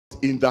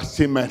in the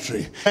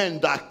cemetery.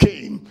 And that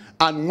came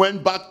and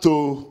went back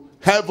to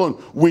heaven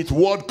with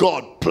what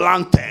God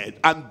planted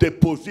and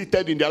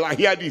deposited in their life.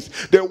 Hear this: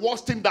 the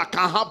worst thing that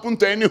can happen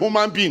to any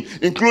human being,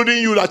 including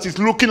you that is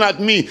looking at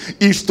me,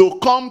 is to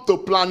come to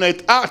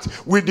planet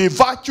Earth with the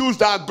virtues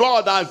that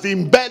God has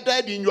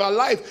embedded in your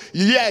life,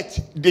 yet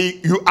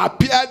you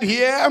appeared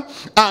here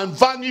and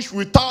vanished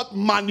without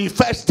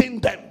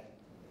manifesting them.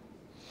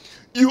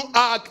 You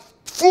are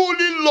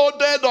fully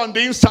loaded on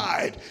the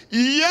inside,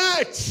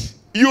 yet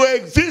you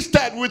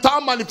existed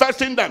without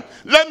manifesting them.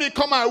 Let me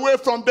come away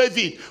from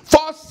David.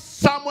 1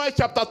 Samuel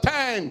chapter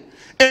 10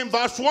 in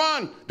verse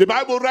 1, the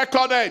Bible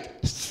recorded,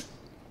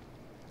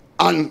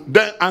 and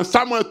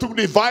Samuel took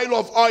the vial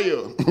of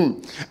oil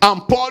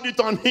and poured it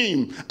on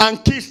him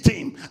and kissed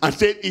him and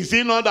said, is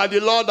it not that the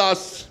Lord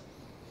has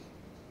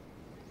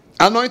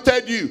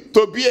anointed you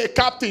to be a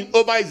captain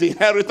over his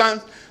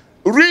inheritance?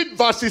 Read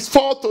verses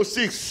 4 to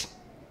 6.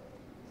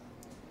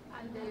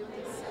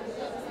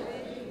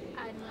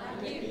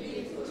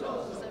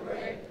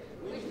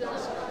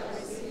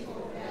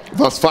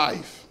 Verse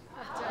 5.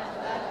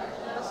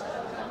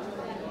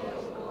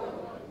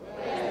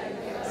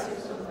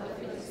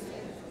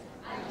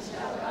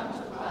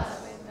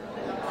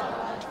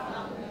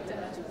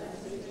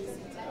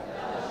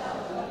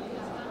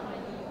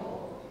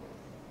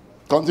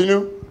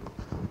 Continue.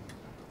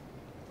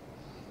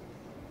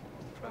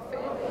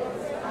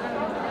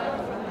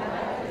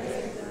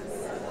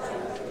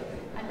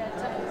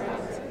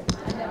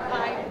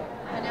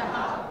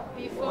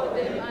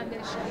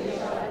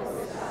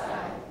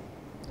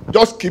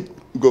 Just keep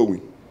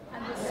going.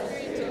 And the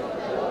Spirit of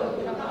the Lord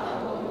will come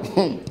upon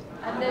me,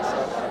 and they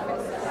shall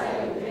prophesy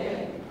with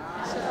them,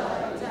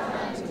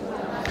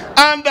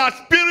 and the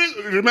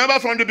Spirit, remember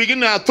from the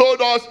beginning I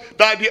told us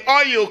that the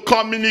oil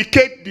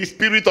communicates the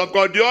Spirit of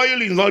God. The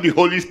oil is not the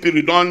Holy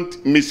Spirit.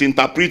 Don't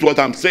misinterpret what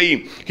I'm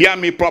saying. Hear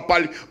me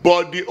properly.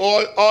 But the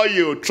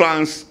oil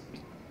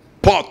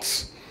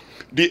transports.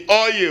 The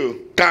oil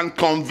can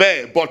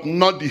convey, but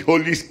not the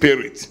Holy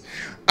Spirit.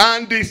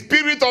 And the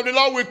Spirit of the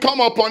Lord will come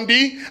upon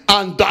thee,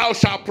 and thou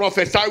shalt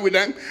prophesy with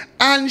them,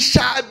 and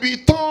shall be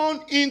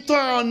turned into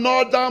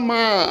another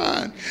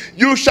man.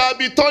 You shall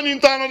be turned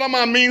into another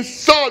man means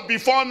Saul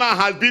before now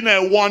has been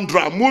a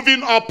wanderer,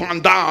 moving up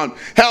and down,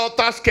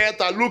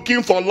 helter-skelter,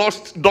 looking for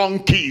lost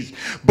donkeys.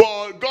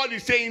 But God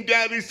is saying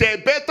there is a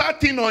better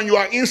thing on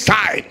your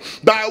inside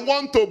that I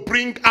want to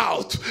bring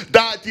out,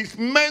 that is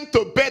meant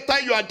to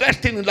better your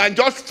destiny than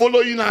just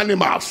following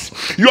animals.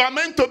 You are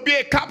meant to be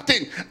a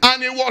captain,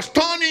 and it was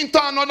turned into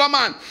another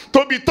man.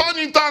 To be turned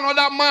into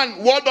another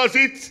man, what does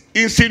it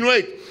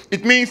insinuate?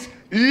 It means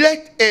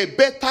let a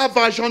better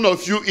version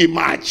of you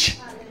emerge.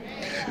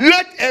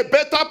 Let a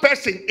better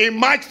person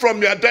emerge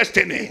from your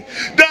destiny.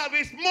 There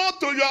is more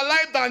to your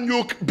life than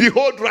you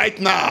behold right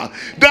now.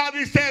 There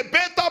is a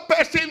better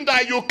person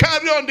that you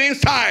carry on the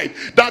inside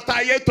that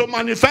are yet to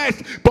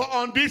manifest. But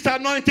on this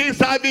anointing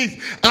service,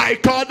 I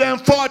call them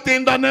forth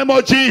in the name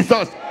of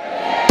Jesus.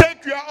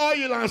 Take your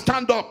oil and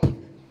stand up.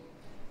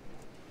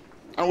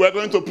 And we're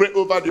going to pray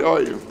over the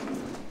oil.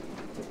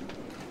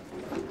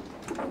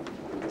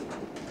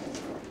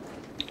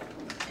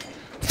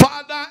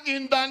 Father,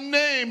 in the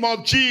name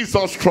of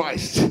Jesus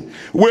Christ,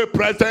 we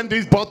present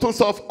these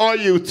bottles of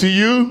oil to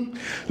you.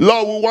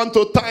 Lord, we want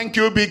to thank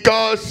you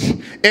because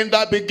in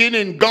the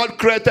beginning God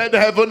created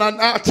heaven and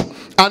earth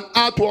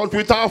was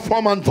without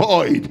form and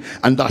void,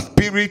 and the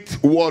Spirit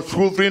was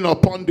hovering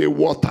upon the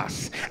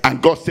waters,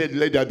 and God said,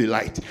 let there be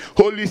light.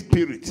 Holy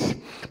Spirit,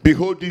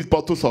 behold these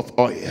bottles of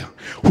oil,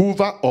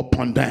 hover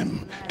upon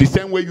them the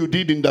same way you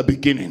did in the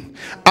beginning.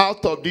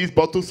 Out of these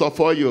bottles of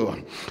oil,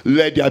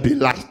 let there be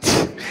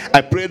light.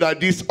 I pray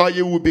that this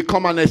oil will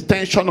become an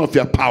extension of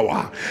your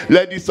power.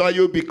 Let this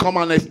oil become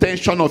an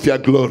extension of your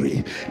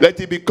glory. Let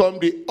it become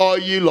the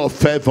oil of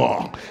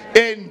favor.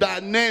 In the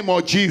name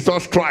of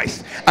Jesus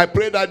Christ, I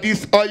pray that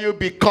this oil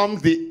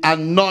becomes the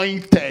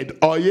anointed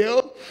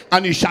oil,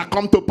 and it shall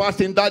come to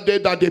pass in that day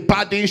that the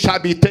burden shall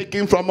be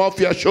taken from off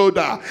your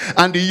shoulder,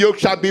 and the yoke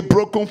shall be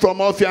broken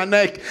from off your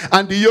neck,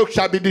 and the yoke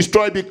shall be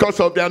destroyed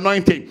because of the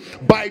anointing.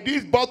 By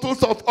these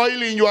bottles of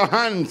oil in your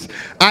hands,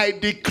 I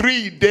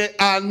decree they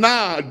are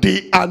now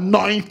the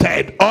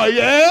anointed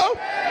oil.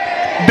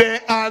 They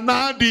are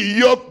now the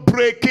yoke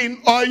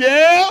breaking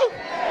oil.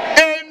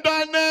 In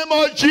the name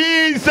of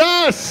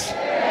Jesus.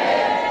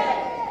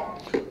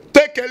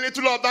 Take a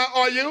little of that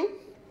oil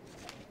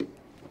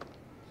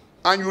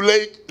and you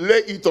lay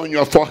it on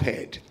your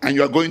forehead, and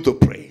you are going to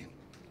pray.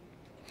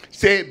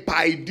 Say,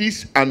 by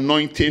this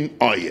anointing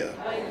oil,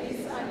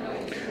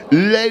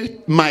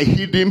 let my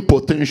hidden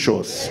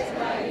potentials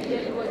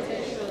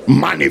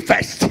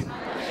manifest.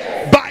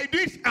 By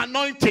this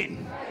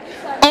anointing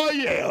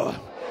oil,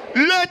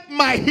 let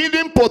my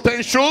hidden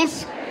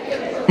potentials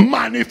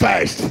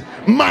manifest.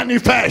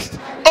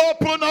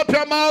 Open up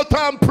your mouth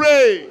and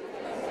pray.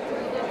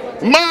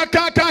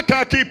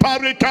 Makakaki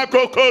parika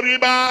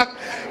kokoriba,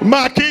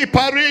 maki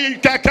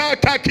parika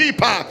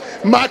kakakipa,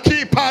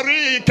 maki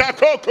parika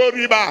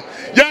kokoriba.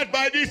 Yet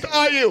by this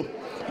oil,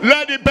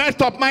 Let the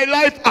best of my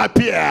life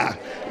appear.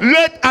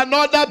 Let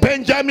another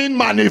Benjamin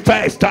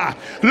manifest.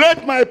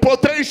 Let my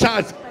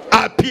potentials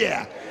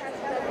appear.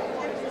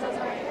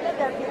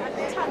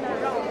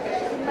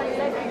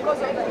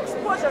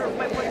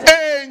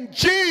 In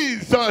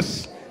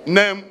Jesus'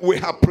 name we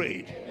have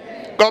prayed.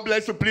 God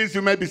bless you. Please,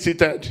 you may be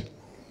seated.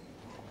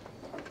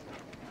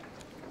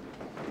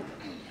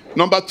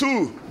 Number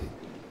 2.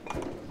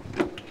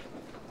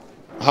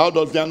 How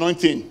does the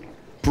anointing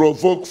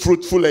provoke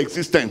fruitful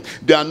existence?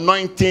 The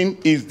anointing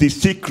is the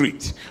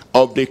secret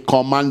of the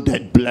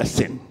commanded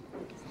blessing.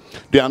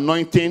 The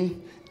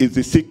anointing is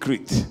the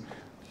secret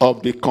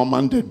of the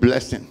commanded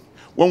blessing.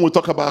 When we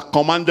talk about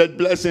commanded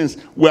blessings,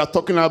 we are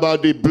talking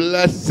about the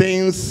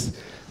blessings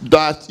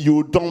that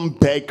you don't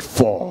beg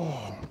for.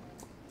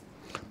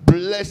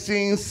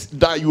 Blessings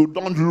that you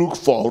don't look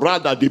for.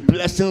 Rather, the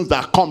blessings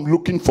that come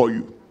looking for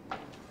you.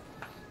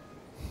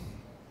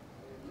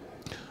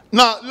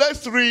 Now,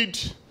 let's read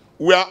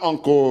where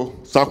Uncle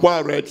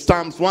Sakwa read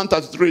Psalms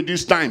 133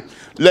 this time.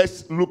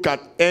 Let's look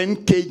at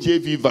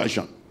NKJV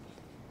version.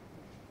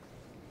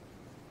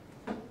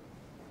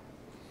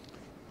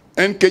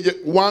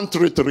 NKJ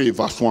 133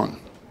 verse 1.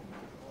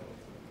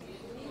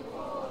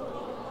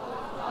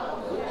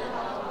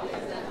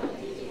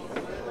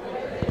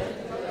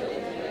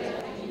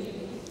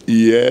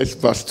 Yes,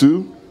 verse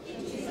 2.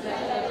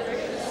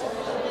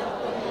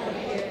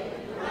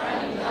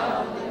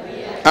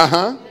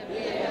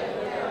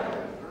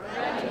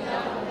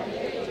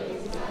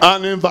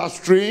 And in verse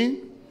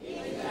 3,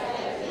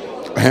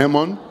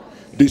 Haman,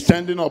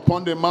 descending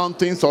upon the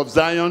mountains of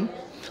Zion,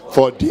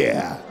 for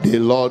there the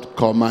Lord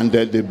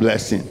commanded the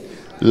blessing,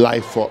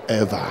 life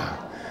forever.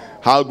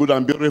 How good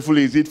and beautiful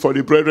is it for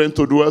the brethren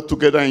to dwell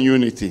together in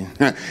unity.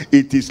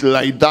 It is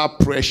like that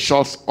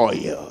precious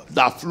oil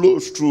that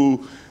flows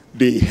through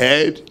the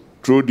head,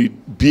 through the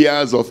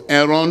beards of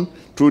Aaron,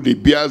 through the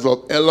beards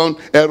of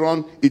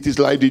Aaron. It is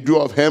like the dew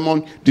of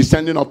Haman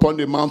descending upon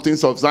the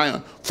mountains of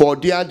Zion. For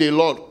there the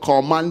Lord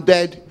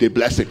commanded the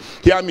blessing.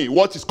 Hear me.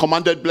 What is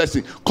commanded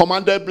blessing?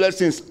 Commanded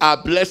blessings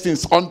are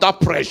blessings under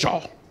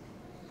pressure.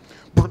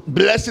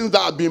 Blessings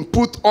that have been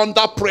put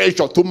under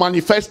pressure to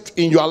manifest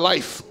in your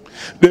life.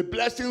 The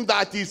blessing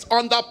that is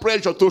under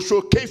pressure to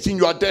showcase in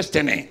your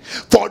destiny.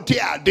 For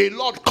there the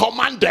Lord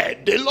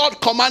commanded. The Lord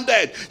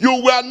commanded.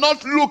 You were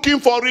not looking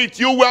for it.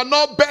 You were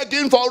not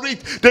begging for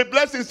it. The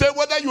blessing said,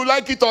 whether you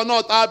like it or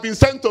not, I have been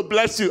sent to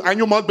bless you, and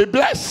you must be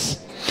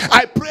blessed.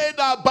 I pray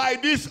that by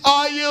this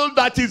oil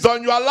that is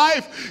on your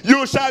life,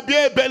 you shall be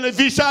a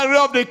beneficiary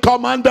of the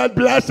commanded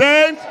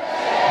blessings.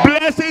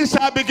 Blessings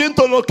shall begin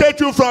to locate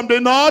you from the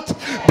north,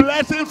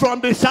 blessing from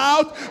the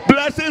south,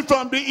 blessing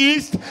from the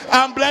east,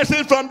 and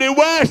blessing from the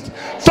west.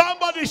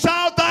 Somebody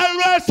shout,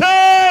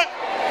 I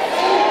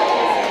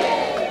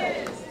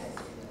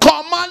receive.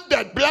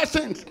 Commanded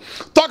blessings.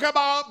 Talk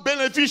about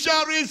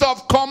beneficiaries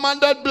of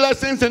commanded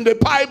blessings in the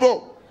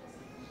Bible.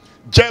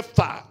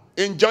 Jephthah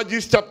in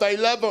Judges chapter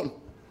 11.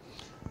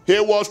 He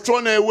was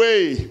thrown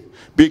away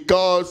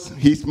because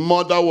his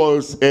mother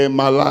was a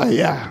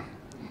Malaya.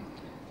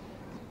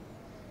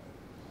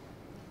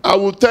 I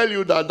will tell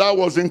you that that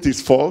wasn't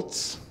his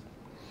fault.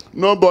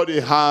 Nobody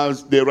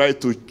has the right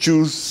to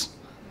choose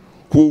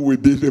who will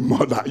be the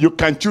mother. You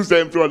can choose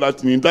every other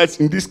thing. In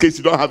this case,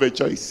 you don't have a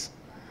choice.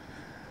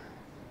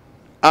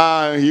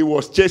 He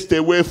was chased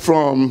away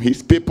from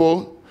his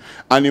people,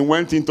 and he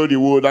went into the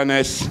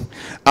wilderness.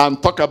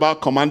 And talk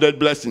about commanded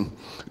blessing.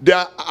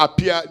 There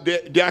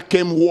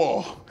came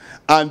war,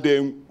 and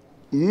they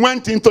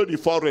went into the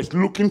forest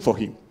looking for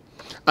him.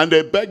 And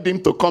they begged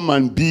him to come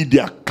and be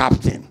their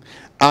captain.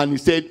 And he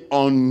said,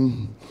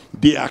 on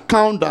the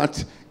account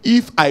that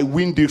if I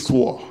win this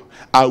war,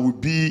 I will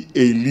be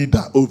a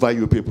leader over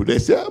you people. They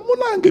said,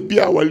 Munange, be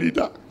our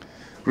leader.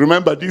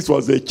 Remember, this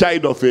was a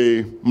child of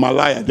a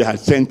Malaya they had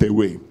sent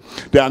away.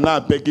 They are now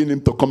begging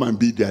him to come and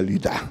be their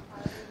leader.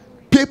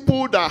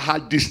 People that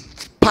had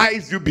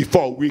despised you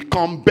before will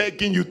come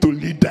begging you to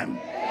lead them.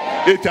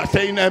 If you are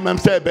saying amen,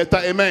 say better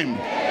amen.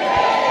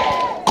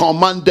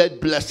 Commanded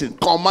blessing,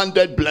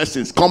 commanded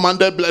blessings,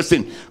 commanded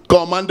blessing,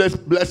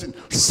 commanded blessing.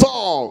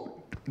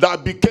 Saul,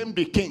 that became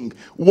the king,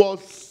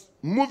 was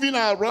moving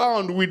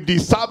around with the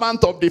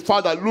servant of the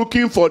father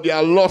looking for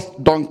their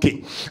lost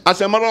donkey.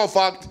 As a matter of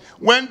fact,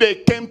 when they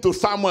came to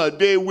Samuel,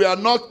 they were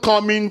not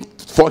coming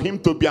for him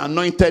to be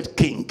anointed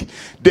king.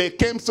 They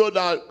came so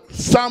that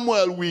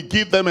Samuel will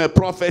give them a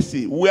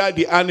prophecy where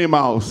the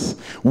animals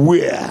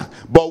were.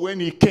 But when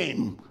he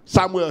came,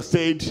 Samuel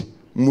said,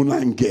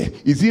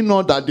 Munange, is it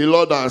not that the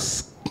Lord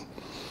has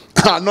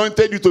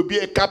anointed you to be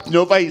a captain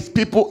over his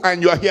people,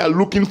 and you are here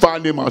looking for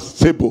animals?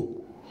 Sebo.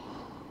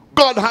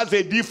 God has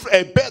a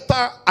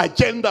better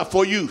agenda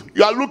for you.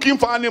 You are looking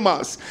for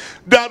animals.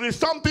 There is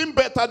something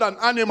better than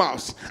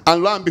animals.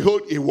 And lo and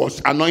behold, he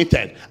was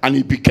anointed and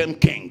he became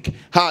king.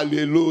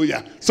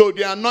 Hallelujah. So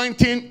the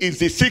anointing is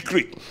the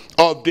secret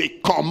of the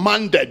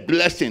commanded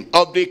blessing,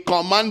 of the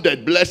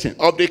commanded blessing,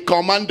 of the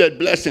commanded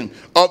blessing,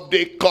 of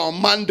the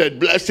commanded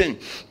blessing.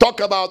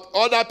 Talk about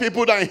other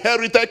people that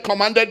inherited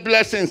commanded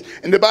blessings.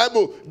 In the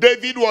Bible,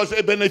 David was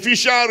a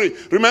beneficiary.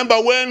 Remember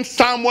when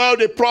Samuel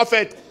the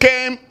prophet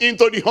came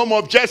into the home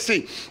of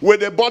Jesse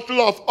with a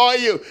bottle of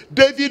oil,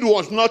 David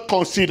was not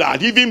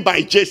considered even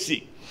by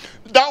Jesse.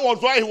 That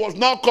was why he was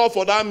not called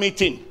for that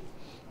meeting.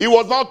 He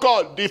was not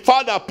called. The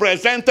father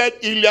presented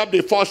Eliab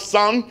the first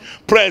son,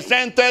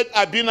 presented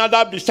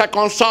Abinadab the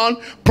second son,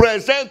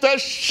 presented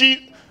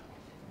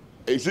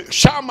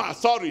Shammah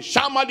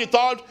the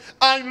third,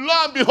 and lo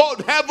and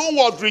behold, heaven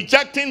was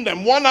rejecting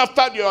them one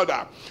after the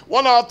other,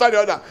 one after the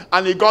other.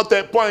 And he got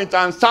a point,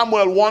 and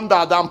Samuel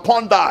wondered and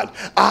pondered,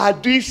 are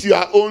these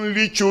your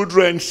only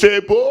children,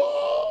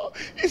 Sebo?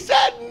 He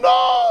said,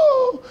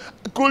 no.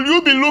 Could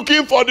you be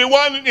looking for the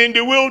one in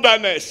the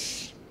wilderness?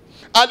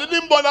 I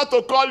didn't bother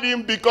to call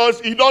him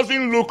because he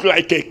doesn't look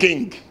like a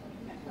king.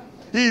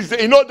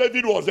 You know,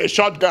 David was a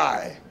short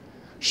guy.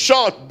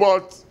 Short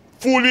but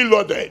fully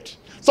loaded.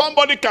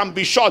 Somebody can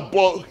be short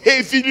but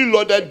heavily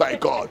loaded by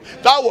God.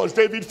 That was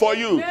David for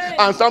you.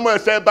 And Samuel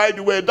said, by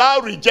the way,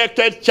 thou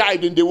rejected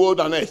child in the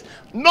wilderness.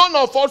 None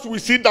of us will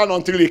sit down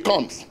until he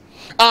comes.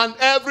 And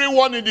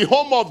everyone in the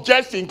home of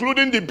Jesse,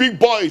 including the big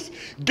boys,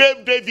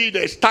 gave David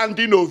a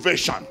standing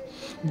ovation.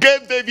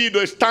 Gave David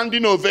a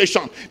standing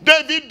ovation.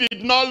 David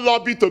did not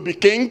lobby to be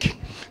king.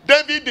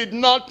 David did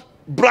not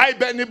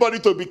bribe anybody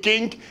to be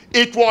king.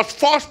 It was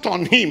forced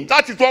on him.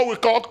 That is what we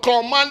call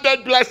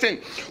commanded blessing.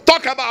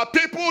 Talk about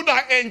people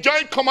that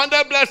enjoyed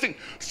commanded blessing.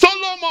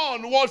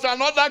 Solomon was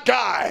another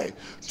guy.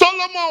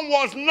 Solomon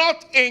was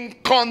not in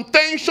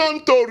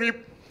contention to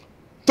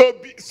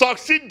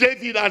succeed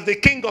David as the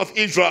king of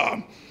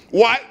Israel.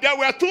 Why? There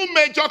were two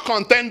major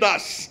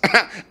contenders,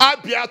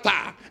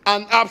 Abiathar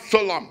and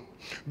Absalom.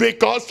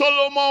 Because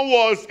Solomon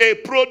was a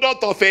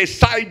product of a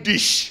side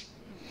dish.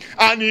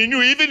 And he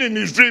knew, even in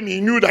his dream, he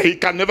knew that he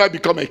can never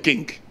become a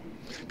king.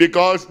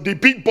 Because the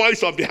big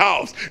boys of the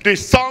house, the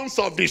sons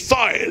of the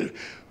soil,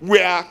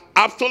 were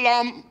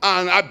Absalom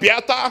and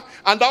Abiathar.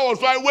 And that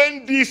was why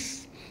when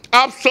these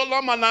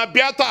Absalom and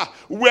Abiathar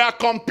were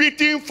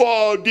competing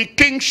for the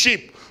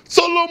kingship,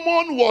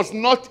 Solomon was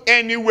not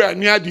anywhere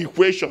near the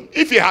equation.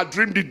 If he had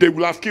dreamed it, they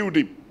would have killed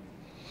him.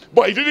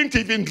 But he didn't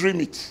even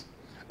dream it.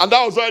 And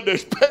that was why they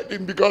spared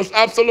him, because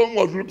Absalom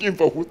was looking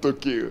for who to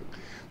kill.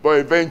 But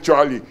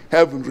eventually,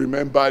 heaven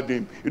remembered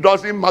him. It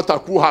doesn't matter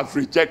who has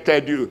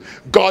rejected you.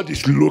 God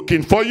is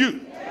looking for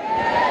you.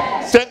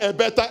 Yes. Say a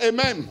better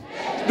amen.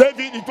 Yes.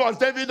 It was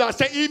David that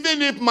said,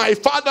 even if my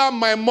father and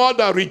my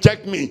mother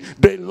reject me,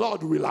 the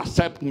Lord will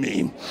accept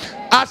me.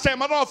 As a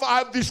matter of fact,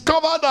 I've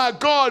discovered that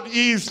God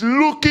is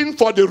looking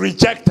for the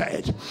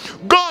rejected.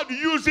 God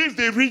uses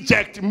the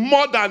reject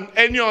more than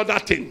any other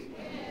thing.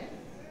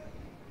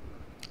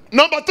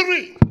 Number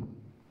 3,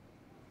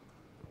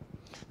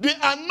 the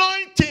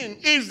anointing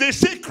is the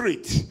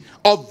secret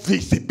of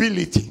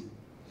visibility.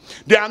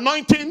 The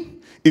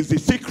anointing is the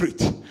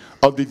secret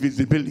of the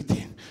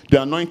visibility.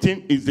 The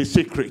anointing is the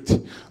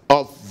secret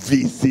of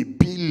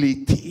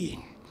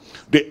visibility.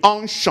 The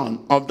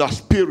unction of the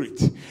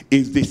Spirit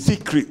is the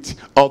secret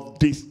of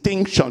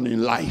distinction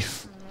in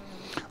life.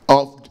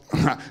 Of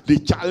the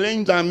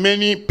challenge that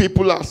many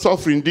people are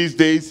suffering these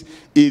days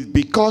is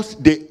because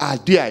they are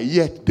there,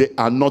 yet they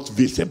are not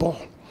visible.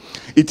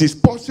 It is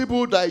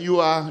possible that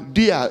you are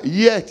there,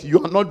 yet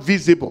you are not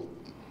visible.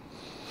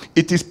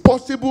 It is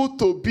possible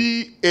to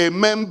be a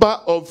member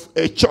of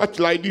a church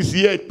like this,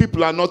 yet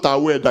people are not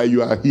aware that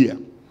you are here.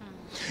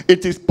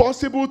 It is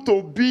possible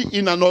to be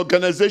in an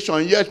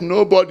organization, yet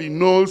nobody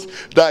knows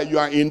that you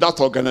are in that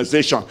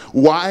organization.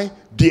 Why?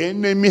 The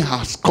enemy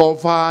has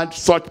covered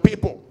such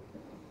people.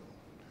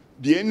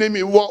 The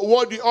enemy,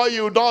 what the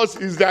oil does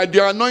is that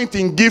the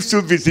anointing gives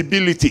you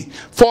visibility.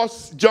 1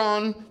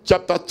 John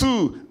chapter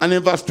 2 and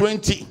in verse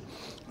 20.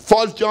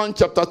 1 John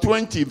chapter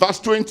 20, verse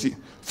 20.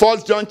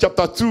 1 John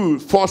chapter 2,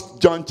 1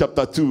 John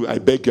chapter 2, I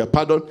beg your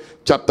pardon,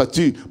 chapter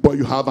 2. But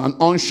you have an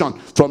unction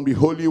from the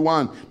Holy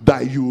One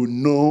that you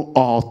know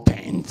all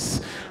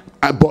things.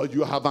 But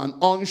you have an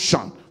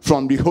unction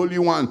from the Holy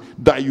One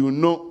that you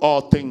know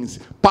all things.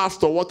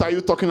 Pastor, what are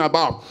you talking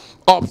about?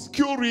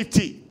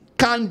 Obscurity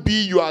can't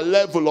be your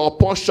level or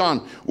portion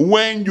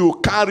when you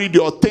carry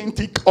the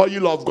authentic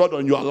oil of God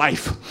on your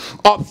life.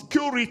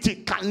 Obscurity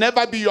can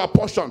never be your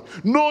portion.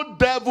 No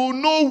devil,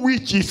 no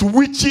witch is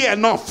witchy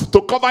enough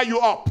to cover you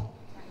up.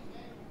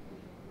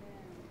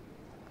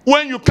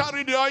 When you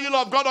carry the oil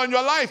of God on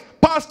your life,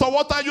 Pastor,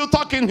 what are you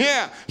talking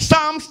here?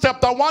 Psalms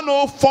chapter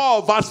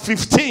 104 verse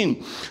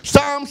 15.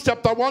 Psalms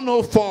chapter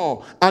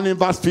 104 and in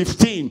verse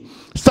 15.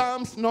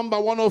 Psalms number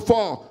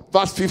 104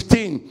 verse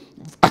 15.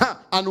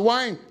 And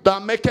wine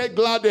that maketh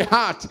glad the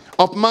heart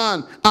of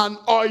man, and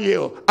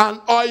oil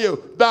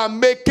that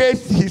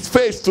maketh his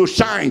face to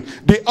shine.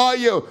 The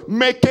oil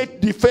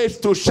maketh the face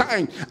to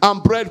shine,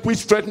 and bread which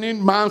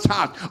strengthening man's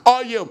heart.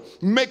 Oil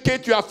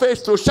maketh your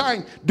face to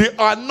shine. The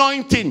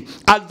anointing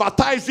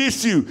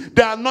advertises you.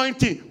 The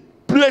anointing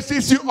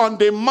places you on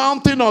the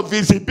mountain of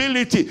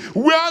visibility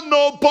where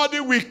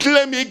nobody will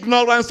claim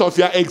ignorance of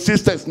your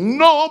existence.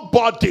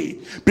 Nobody.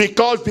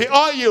 Because the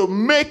oil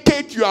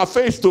maketh your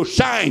face to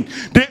shine.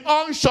 The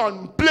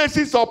unction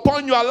places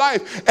upon your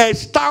life a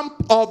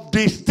stamp of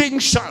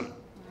distinction.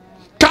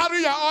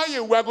 Carry your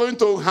oil. We're going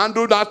to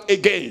handle that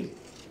again.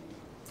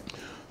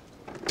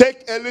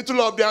 Take a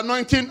little of the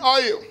anointing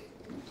oil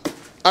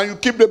and you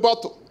keep the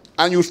bottle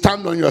and you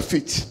stand on your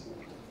feet.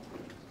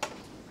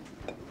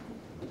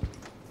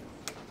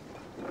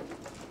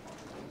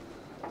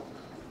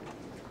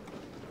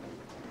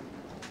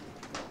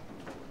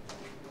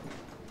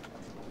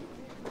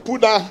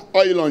 Put that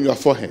oil on your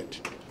forehead.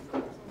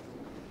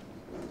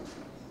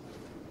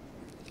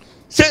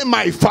 Say,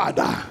 my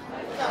Father,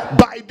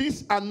 by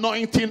this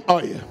anointing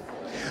oil,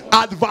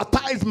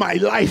 advertise my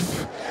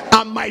life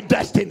and my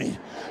destiny.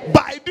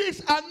 By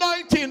this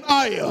anointing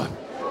oil,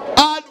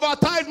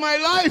 advertise my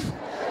life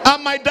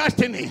and my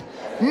destiny.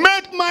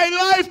 Make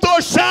my life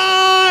to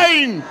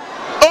shine.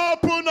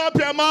 Open up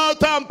your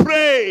mouth and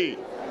pray.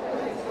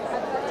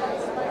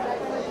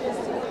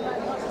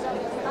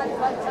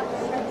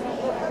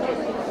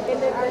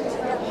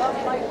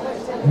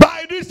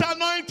 By this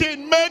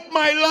anointing, make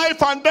my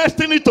life and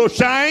destiny to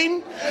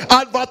shine.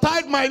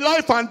 Advertise my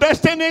life and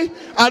destiny.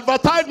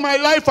 Advertise my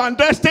life and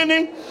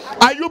destiny.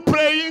 Are you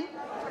praying?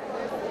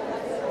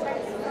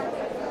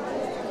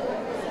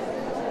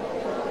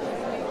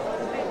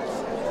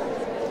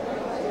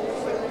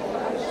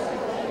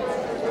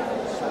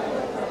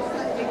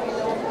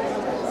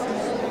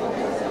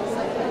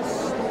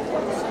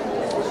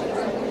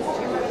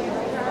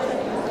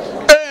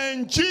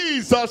 In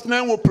Jesus'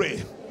 name we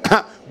pray.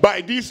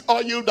 By this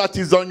oil that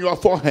is on your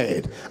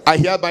forehead, I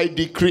hereby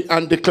decree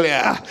and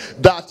declare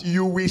that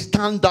you will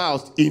stand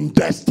out in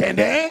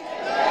destiny.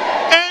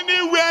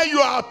 Anywhere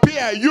you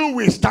appear, you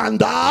will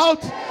stand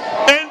out.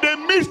 In the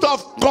midst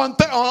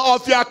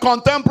of your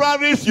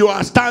contemporaries, you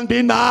are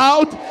standing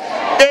out.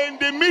 In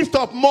the midst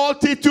of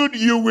multitude,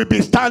 you will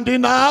be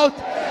standing out.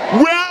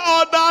 Where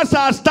others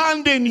are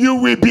standing, you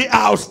will be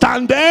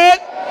outstanding.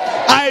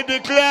 I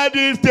declare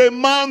this the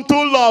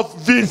mantle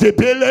of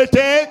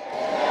visibility.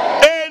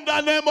 In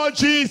the name of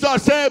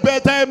Jesus, say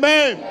better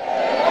amen.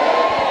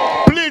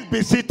 Please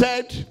be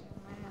seated.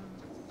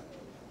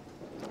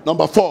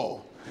 Number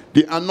 4,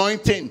 the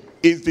anointing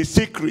is the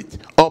secret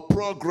of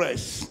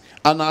progress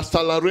and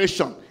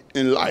acceleration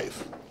in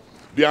life.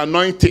 The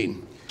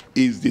anointing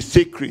is the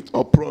secret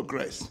of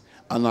progress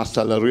and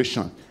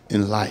acceleration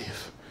in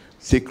life.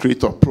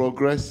 Secret of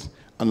progress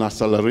and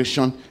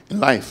acceleration in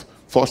life.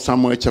 1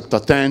 Samuel chapter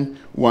 10,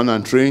 1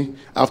 and 3.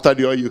 After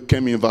the oil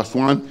came in verse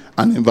 1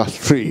 and in verse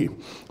 3.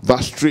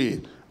 Verse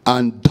 3.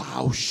 And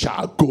thou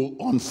shalt go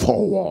on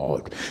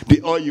forward.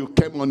 The oil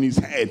came on his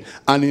head.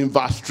 And in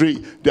verse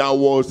 3, there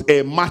was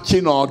a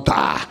marching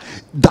order.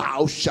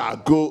 Thou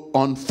shalt go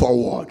on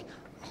forward.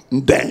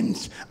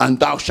 Thence, and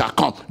thou shalt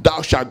come.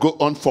 Thou shalt go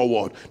on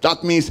forward.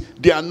 That means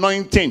the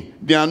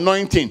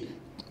anointing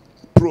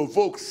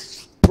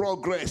provokes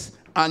progress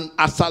and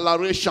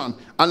acceleration.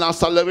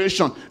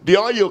 The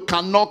oil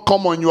cannot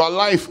come on your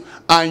life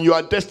and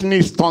your destiny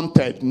is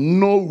stunted.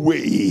 No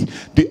way.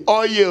 The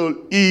oil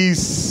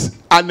is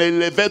an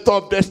elevator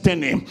of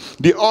destiny.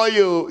 The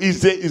oil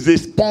is a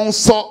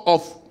sponsor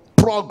of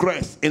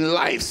progress in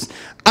life.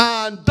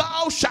 And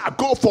thou shalt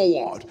go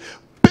forward.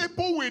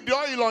 People with the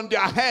oil on their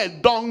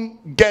head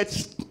don't get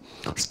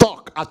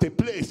stuck at a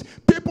place.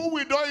 People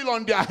with oil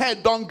on their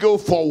head don't go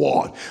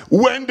forward.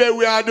 When they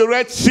were at the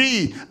Red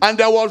Sea and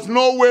there was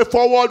no way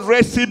forward,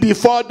 Red Sea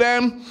before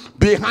them,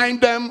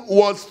 behind them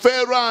was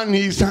Pharaoh and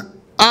his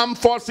armed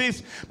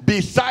forces.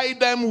 Beside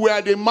them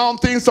were the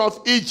mountains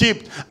of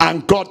Egypt,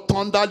 and God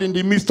thundered in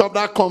the midst of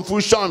that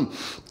confusion.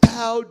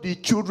 Tell the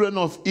children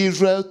of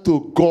Israel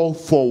to go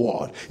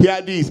forward.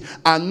 Hear this.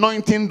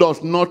 Anointing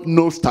does not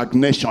know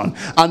stagnation.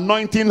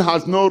 Anointing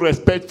has no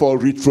respect for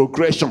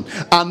retrogression.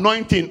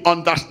 Anointing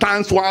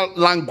understands one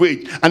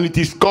language, and it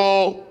is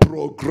called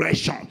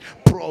progression.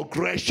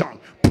 Progression.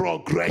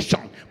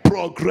 Progression.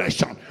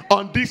 Progression.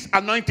 On this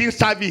anointing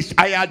service,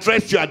 I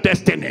address your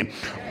destiny.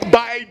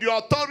 By the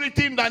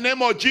authority in the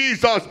name of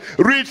Jesus,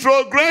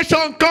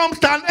 retrogression comes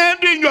to an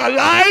end in your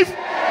life.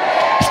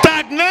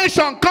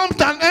 Stagnation comes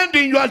to an end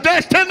in your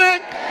destiny.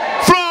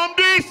 From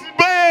this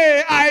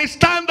day, I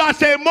stand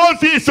as a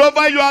Moses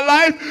over your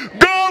life.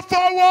 Go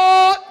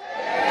forward.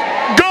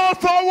 Go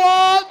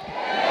forward.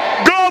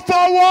 Go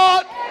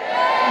forward.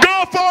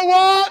 Go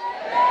forward.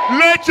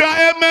 Let your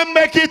amen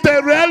make it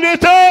a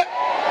reality.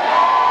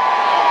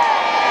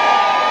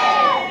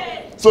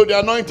 So the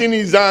anointing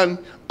is an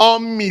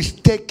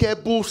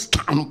unmistakable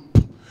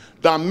stamp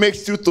that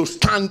makes you to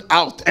stand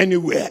out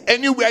anywhere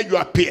you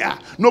appear.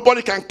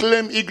 Nobody can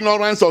claim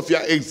ignorance of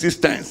your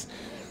existence.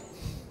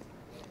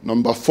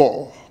 Number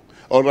 4,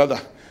 or rather,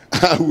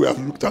 we have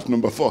looked at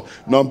number 4.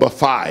 Number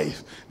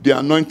 5, the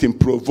anointing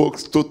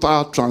provokes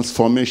total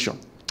transformation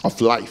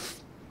of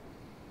life.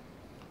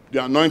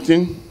 The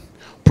anointing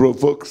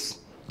provokes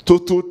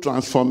total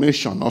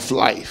transformation of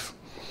life.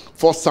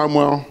 1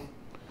 Samuel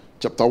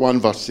chapter 1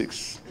 verse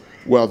 6.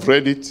 We have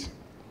read it,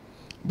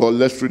 but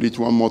let's read it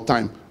one more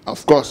time.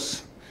 Of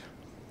course,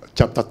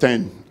 chapter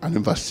 10 and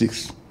in verse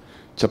 6.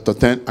 Chapter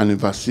 10 and in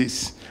verse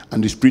 6.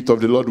 And the Spirit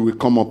of the Lord will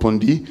come upon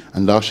thee,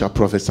 and thou shalt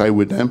prophesy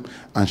with them,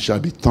 and shall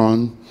be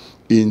turned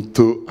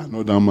into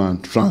another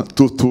man.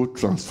 Total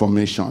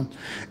transformation.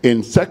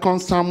 In 2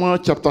 Samuel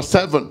chapter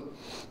 7,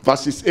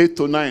 verses 8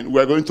 to 9,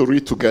 we're going to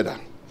read together.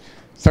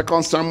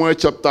 2 Samuel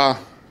chapter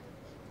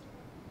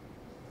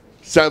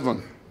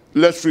 7.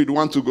 Let's read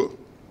 1 to go.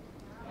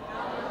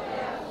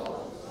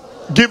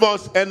 Give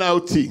us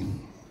NLT.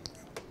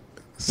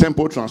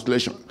 Simple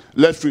translation.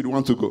 Let's read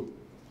 1 to go.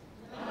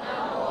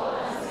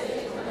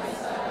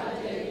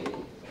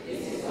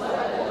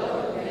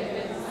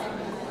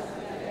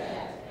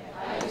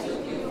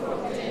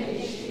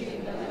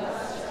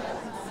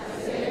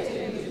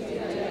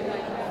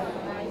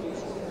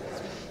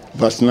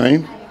 Verse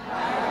 9.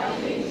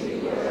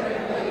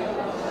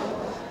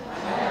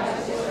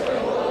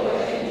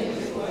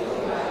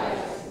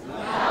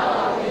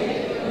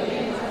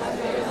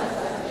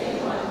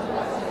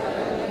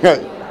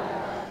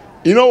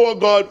 You know what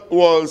God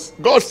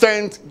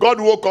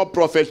woke up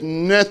prophet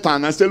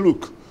Nathan and said,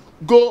 look,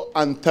 go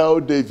and tell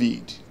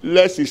David,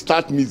 lest he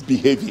start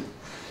misbehaving.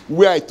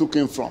 Where I took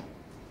him from.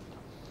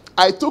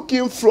 I took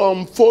him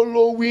from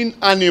following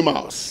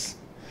animals.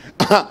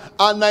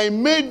 And I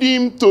made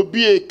him to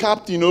be a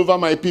captain over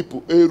my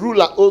people, a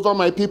ruler over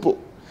my people.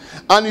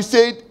 And he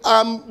said,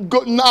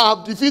 now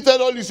I've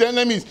defeated all his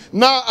enemies.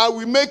 Now I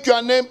will make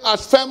your name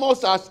as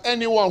famous as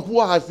anyone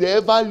who has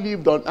ever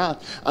lived on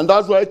earth. And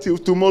that's why till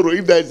tomorrow,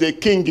 if there is a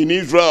king in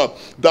Israel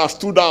that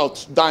stood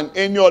out than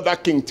any other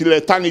king till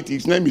eternity,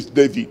 his name is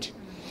David.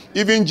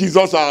 Even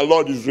Jesus our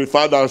Lord is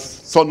referred as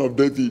son of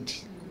David.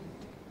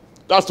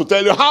 That's to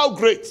tell you how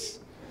great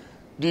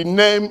the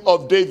name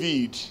of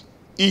David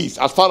is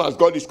as far as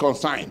God is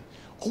concerned.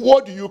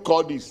 What do you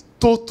call this?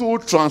 Total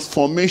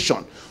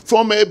transformation.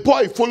 From a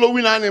boy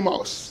following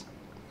animals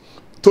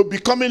to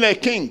becoming a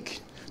king,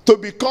 to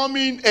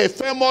becoming a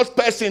famous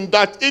person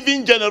that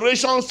even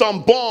generations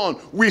unborn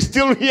will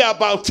still hear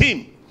about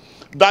him.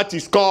 That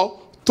is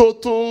called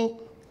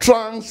total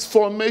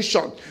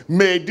transformation.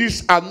 May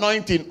this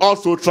anointing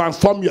also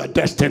transform your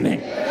destiny.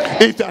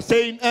 If you're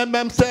saying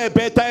amen, say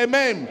better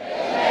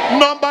amen.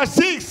 Number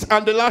 6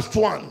 and the last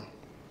one.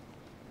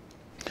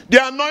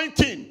 The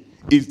anointing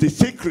is the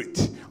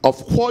secret of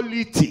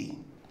quality,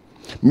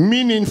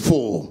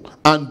 meaningful,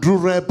 and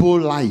durable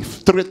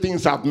life. 3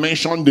 things I've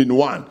mentioned in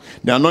one.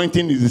 The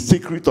anointing is the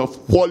secret of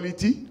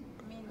quality,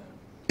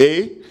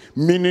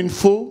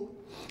 meaningful,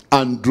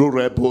 and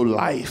durable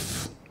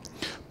life.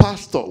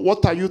 Pastor,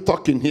 what are you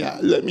talking here?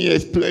 Let me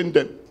explain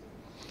them.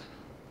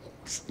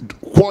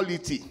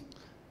 Quality.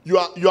 You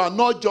are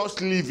not just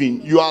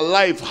living. Your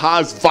life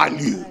has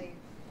value.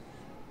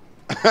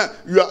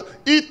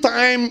 Each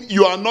time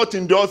you are not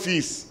in the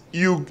office,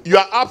 your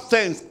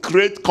absence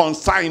creates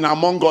concern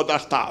among other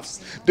staffs.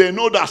 They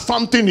know that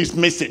something is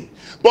missing.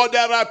 But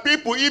there are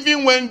people,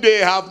 even when they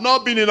have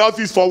not been in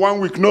office for 1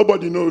 week,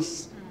 nobody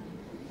knows.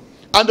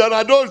 And there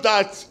are those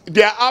that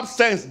their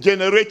absence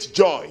generates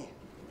joy.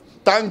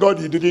 Thank God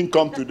he didn't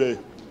come today.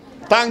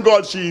 Thank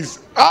God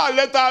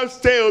let her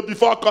stay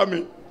before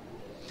coming.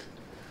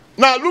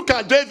 Now look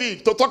at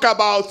David to talk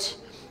about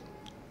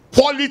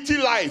quality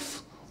life.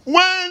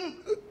 What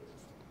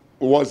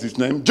was his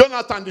name?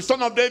 Jonathan, the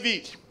son of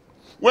David.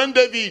 When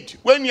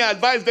he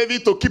advised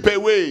David to keep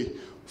away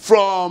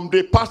from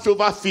the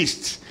Passover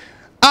feast.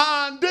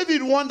 And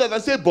David wondered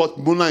and said, but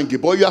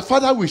your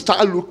father will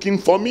start looking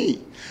for me.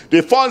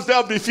 The first day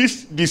of the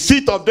feast, the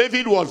seat of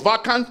David was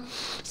vacant.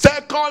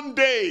 Second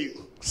day,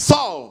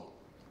 Saul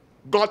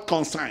got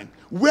concerned.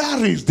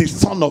 Where is the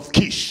son of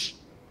Kish?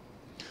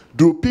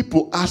 Do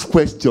people ask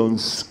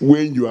questions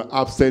when you are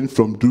absent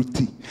from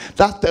duty?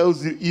 That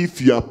tells you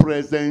if your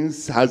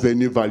presence has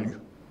any value.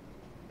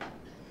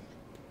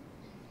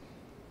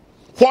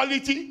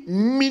 Quality,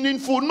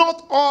 meaningful.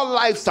 Not all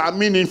lives are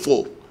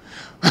meaningful.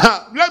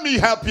 Let me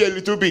help you a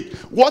little bit.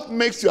 What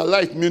makes your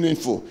life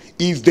meaningful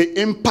is the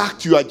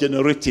impact you are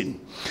generating.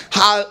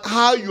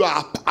 How you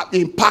are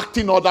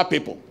impacting other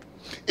people.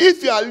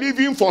 If you are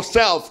living for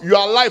self,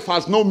 your life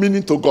has no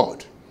meaning to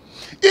God.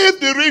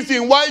 If the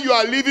reason why you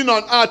are living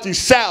on earth is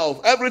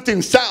self,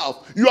 everything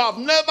self, you have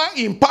never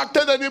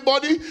impacted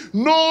anybody,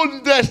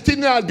 no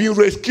destiny has been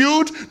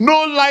rescued,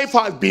 no life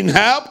has been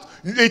helped,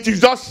 it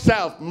is just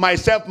self,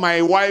 myself,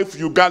 my wife,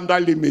 Uganda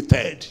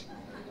Limited.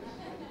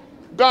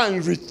 Go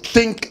and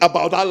rethink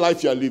about that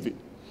life you are living.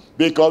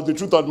 Because the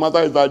truth of the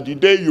matter is that the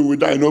day you will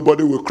die,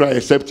 nobody will cry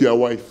except your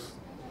wife.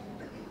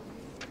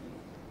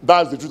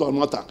 That's the truth of the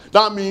matter.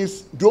 That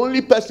means the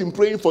only person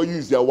praying for you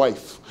is your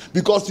wife.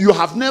 Because you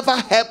have never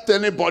helped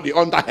anybody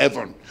under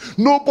heaven.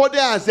 Nobody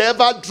has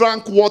ever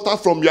drank water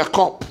from your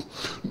cup.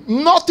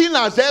 Nothing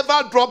has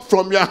ever dropped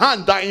from your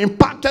hand that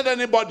impacted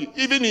anybody,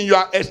 even in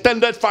your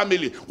extended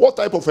family. What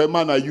type of a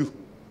man are you?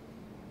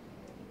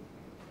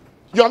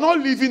 You are not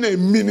living a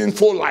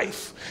meaningful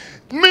life.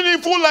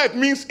 Meaningful life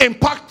means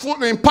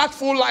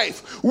impactful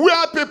life,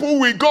 where people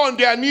will go on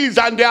their knees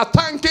and they are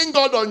thanking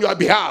God on your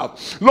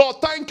behalf. Lord,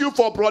 thank you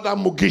for Brother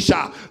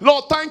Mugisha.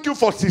 Lord, thank you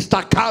for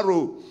Sister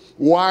Carol.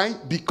 Why?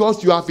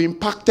 Because you have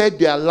impacted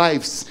their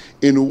lives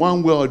in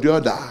one way or the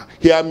other.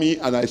 Hear me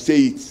and I say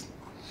it.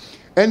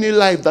 Any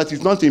life that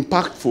is not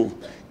impactful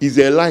is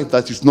a life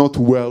that is not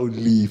well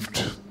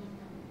lived.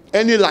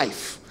 Any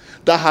life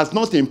that has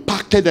not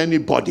impacted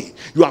anybody,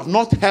 you have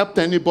not helped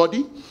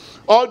anybody.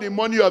 All the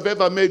money you have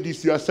ever made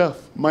is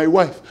yourself, my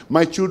wife,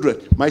 my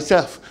children,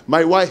 myself,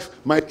 my wife,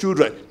 my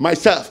children,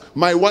 myself,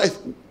 my wife.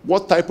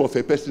 What type of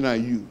a person are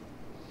you?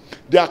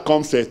 There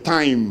comes a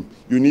time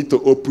you need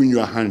to open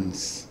your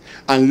hands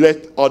and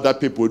let other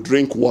people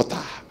drink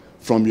water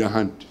from your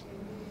hand.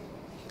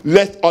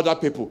 Let other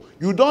people.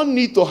 You don't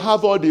need to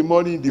have all the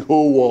money in the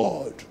whole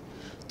world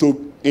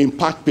to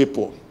impact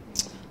people.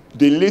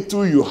 The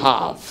little you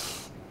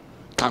have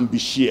can be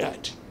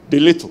shared. The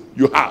little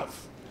you have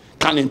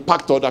can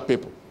impact other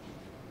people.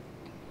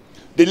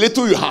 The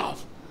little you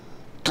have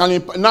can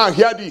impact. Now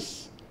hear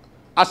this.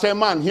 As a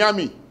man, hear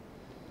me.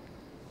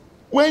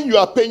 When you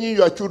are paying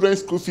your children's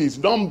school fees,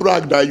 don't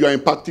brag that you are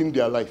impacting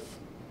their life.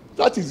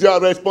 That is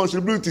your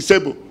responsibility,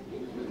 Sebo.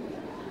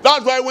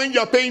 That's why when you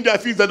are paying their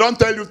fees, they don't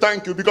tell you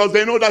thank you, because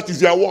they know that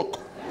is your work.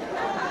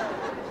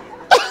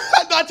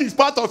 That is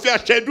part of your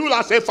schedule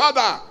as a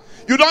father.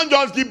 You don't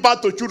just give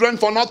birth to children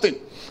for nothing.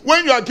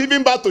 When you are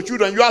giving birth to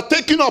children, you are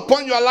taking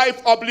upon your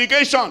life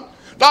obligation.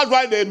 That's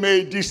why they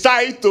may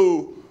decide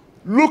to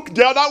look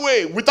the other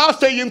way without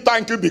saying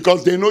thank you,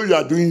 because they know you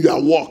are doing your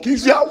work.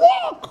 It's your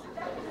work.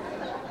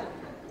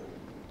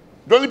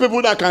 The only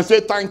people that can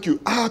say thank you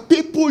are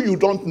people you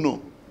don't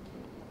know.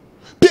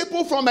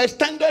 People from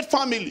extended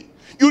family.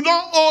 You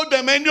don't owe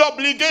them any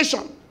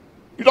obligation.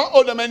 You don't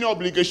owe them any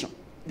obligation.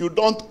 You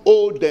don't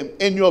owe them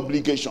any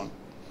obligation.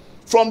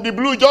 From the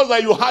blue, just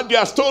like you had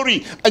their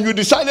story and you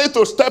decided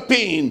to step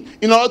in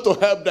order to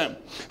help them.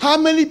 How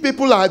many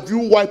people have you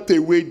wiped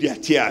away their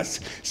tears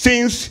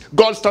since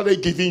God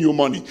started giving you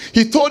money?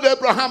 He told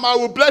Abraham, I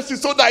will bless you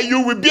so that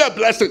you will be a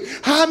blessing.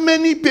 How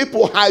many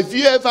people have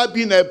you ever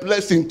been a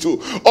blessing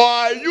to? Or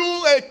are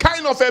you a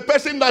kind of a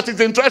person that is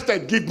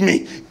interested? Give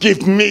me,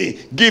 give me,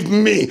 give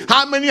me.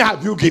 How many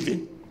have you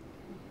given?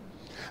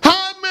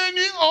 How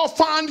many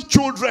orphaned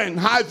children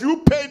have you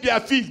paid their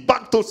fees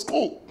back to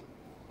school?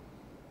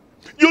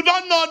 You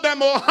don't know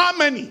them, or how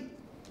many?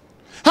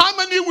 How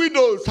many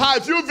widows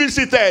have you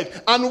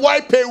visited and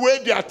wiped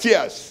away their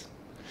tears?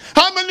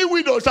 How many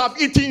widows have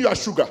eaten your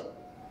sugar?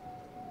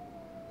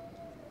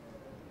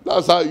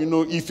 That's how you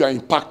know if you are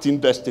impacting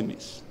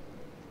destinies.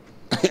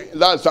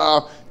 That's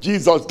how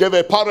Jesus gave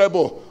a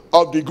parable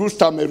of the Good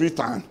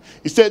Samaritan.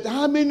 He said,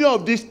 how many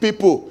of these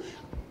people,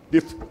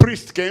 the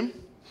priest came,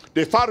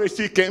 the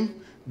Pharisee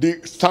came,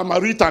 the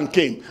Samaritan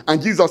came,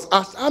 and Jesus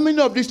asked, how many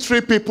of these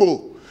three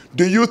people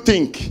do you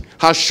think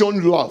has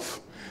shown love?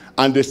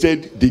 And they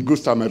said, the Good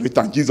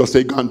Samaritan. Jesus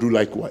said, go and do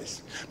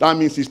likewise. That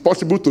means it's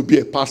possible to be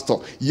a pastor,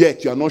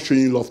 yet you are not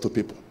showing love to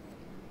people.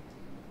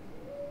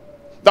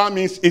 That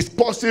means it's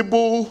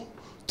possible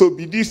to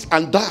be this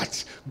and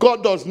that.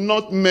 God does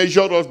not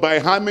measure us by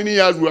how many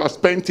years we have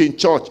spent in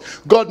church.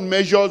 God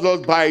measures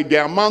us by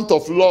the amount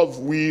of love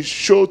we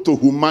show to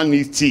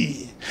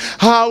humanity.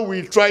 How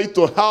we try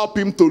to help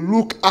him to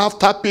look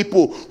after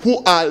people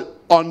who are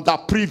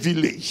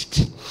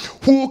underprivileged,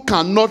 who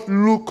cannot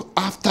look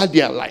after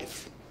their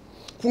life,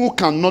 who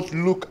cannot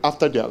look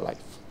after their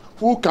life,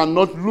 who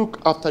cannot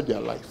look after their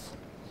life,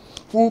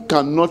 who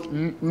cannot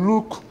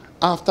look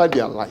after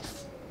their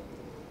life.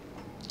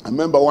 I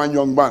remember one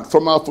young man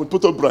from our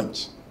Fruitful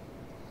branch.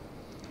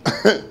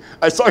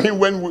 I saw him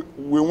when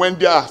we went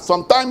there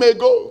some time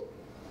ago,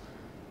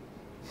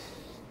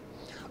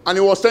 and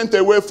he was sent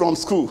away from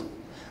school,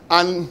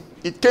 and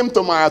it came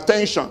to my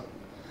attention.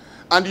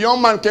 And the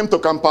young man came to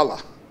Kampala,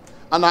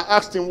 and I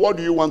asked him, what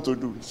do you want to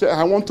do? He said,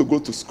 I want to go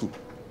to school.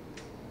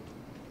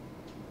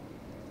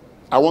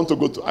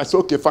 I said,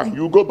 okay, fine,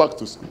 you go back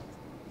to school.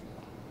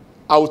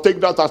 I will take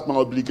that as my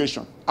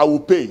obligation. I will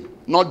pay,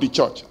 not the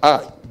church.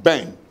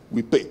 Ben,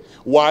 we pay.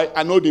 Why?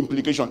 I know the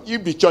implication.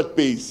 If the church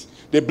pays,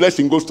 the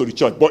blessing goes to the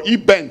church. But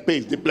if Ben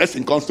pays, the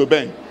blessing comes to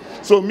Ben.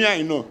 So me,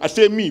 I know. I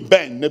say, me,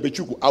 Ben,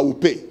 Nebechukwu, I will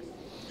pay.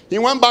 He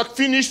went back,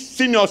 finished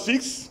senior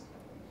 6,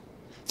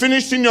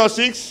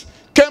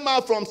 came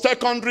out from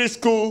secondary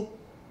school.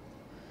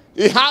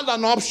 He had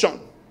an option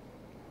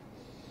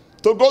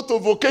to go to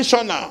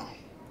vocational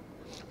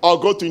or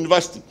go to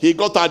university. He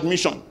got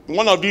admission in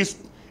one of these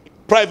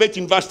private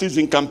universities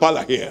in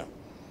Kampala here.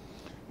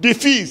 The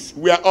fees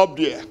were up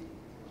there.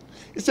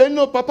 He said,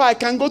 no, Papa, I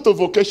can go to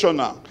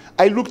vocational.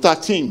 I looked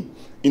at him,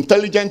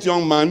 intelligent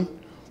young man,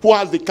 who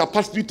has the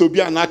capacity to be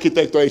an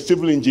architect or a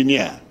civil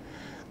engineer,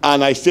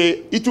 and I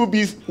say, it will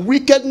be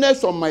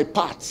wickedness on my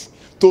part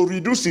to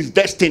reduce his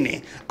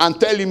destiny and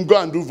tell him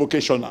go and do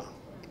vocational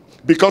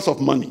because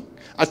of money.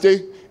 I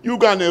say, you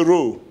go and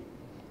enroll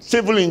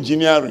civil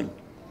engineering.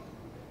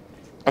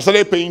 I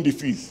started paying the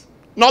fees.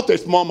 Not a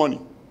small money.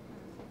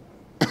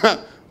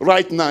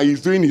 Right now,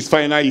 he's doing his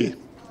final year.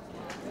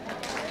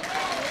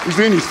 He's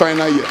doing his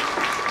final year.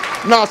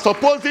 Now,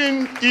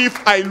 supposing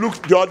if I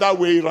look the other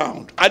way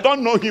around, I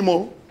don't know him.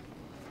 Oh.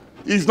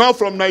 He's not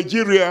from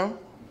Nigeria.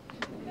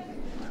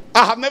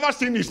 I have never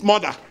seen his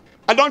mother.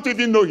 I don't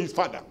even know his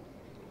father.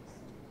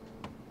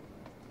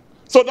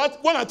 So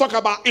that when I talk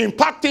about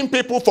impacting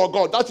people for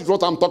God, that is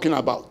what I'm talking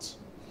about.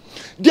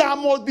 There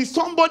must be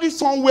somebody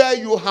somewhere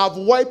you have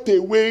wiped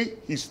away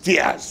his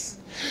tears.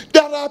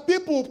 There are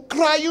people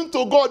crying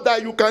to God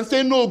that you can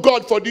say, no,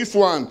 God, for this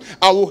one,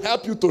 I will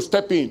help you to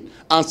step in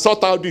and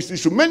sort out this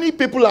issue. Many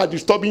people are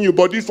disturbing you,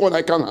 but this one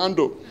I can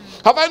handle.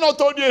 Have I not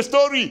told you a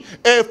story?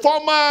 A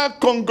former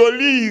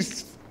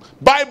Congolese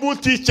Bible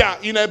teacher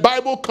in a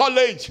Bible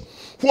college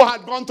who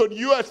had gone to the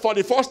US for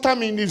the first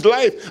time in his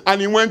life, and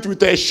he went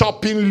with a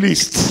shopping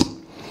list.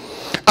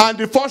 And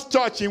the first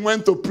church he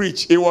went to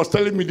preach, he was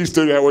telling me this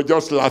story, I was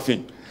just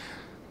laughing.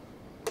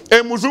 A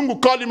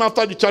Muzungu called him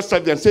after the church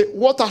service and said,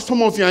 what are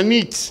some of your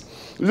needs?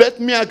 Let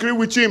me agree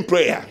with you in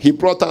prayer. He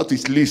brought out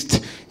his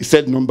list. He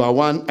said, number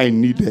one, I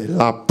need a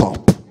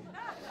laptop.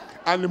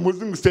 And the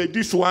Muzungu said,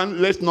 this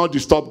one, let's not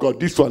disturb God.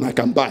 This one I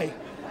can buy.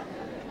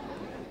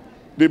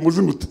 The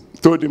Muzungu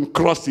told him,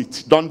 cross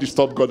it. Don't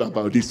disturb God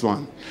about this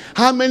one.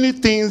 How many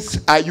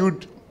things are you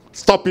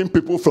stopping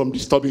people from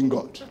disturbing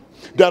God?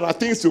 There are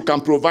things you can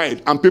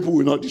provide and people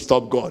will not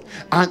disturb God.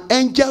 And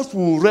angels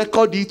will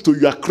record it to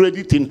your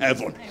credit in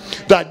heaven.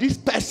 That this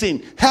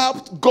person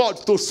helped God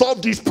to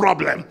solve this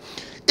problem.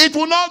 It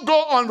will not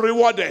go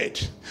unrewarded.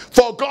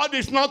 For God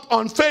is not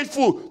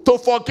unfaithful to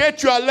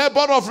forget your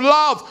labor of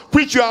love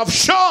which you have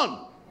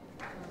shown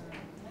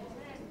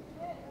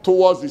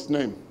towards his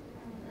name.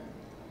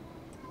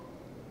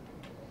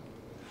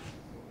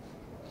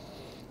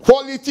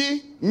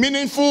 Quality,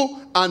 meaningful,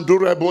 and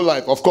durable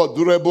life. Of course,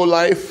 durable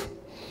life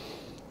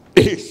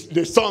is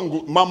the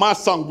song,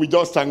 Mama's song we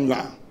just sang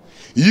now.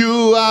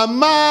 You are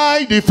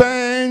my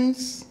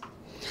defense,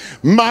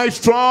 my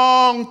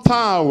strong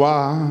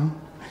tower,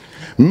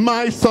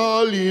 my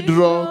solid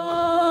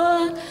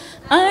rock.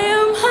 I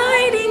am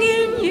hiding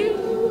in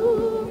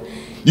you.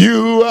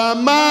 You are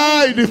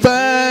my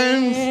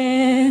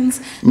defense,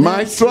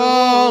 my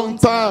strong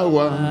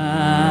tower,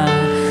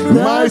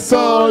 my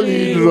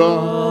solid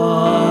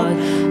rock.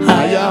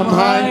 I am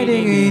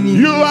hiding in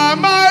you. You are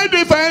my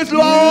defense,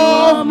 Lord. You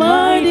are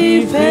my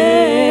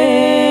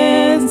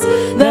defense,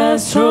 the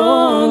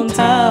strong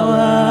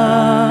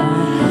tower,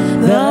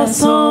 the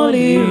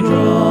solid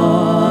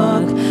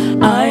rock.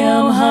 I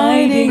am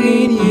hiding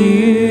in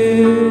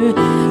you.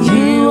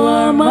 You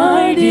are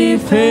my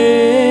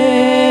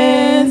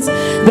defense,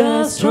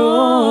 the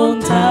strong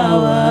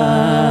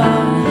tower,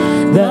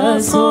 the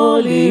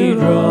solid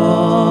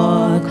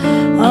rock.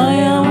 I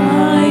am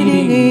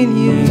hiding in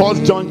you.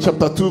 1 John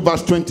chapter 2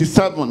 verse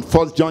 27.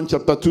 1 John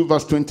chapter 2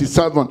 verse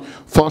 27.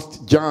 1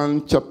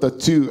 John chapter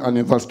 2 and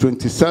in verse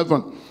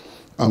 27.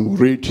 And we'll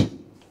read.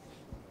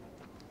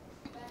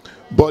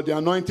 But the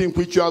anointing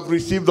which you have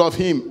received of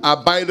him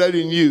abideth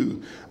in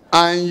you,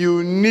 and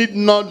you need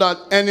not that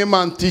any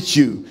man teach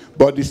you,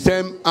 but the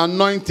same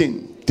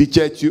anointing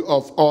teacheth you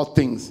of all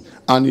things,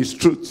 and is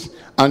truth,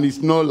 and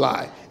is no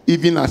lie.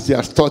 Even as he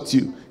has taught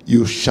you,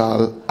 you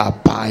shall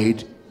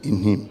abide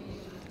in him.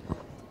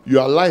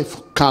 Your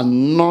life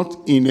cannot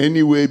in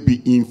any way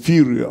be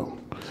inferior,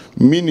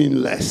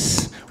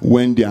 meaningless,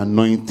 when the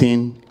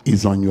anointing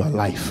is on your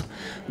life.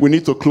 We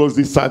need to close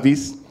this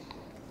service.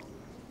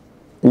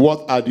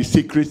 What are the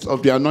secrets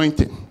of the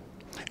anointing?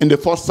 In the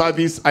first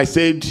service, I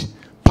said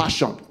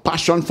passion.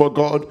 Passion for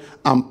God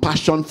and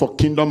passion for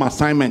kingdom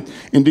assignment.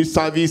 In this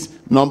service,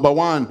 number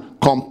one,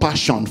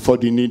 compassion for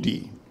the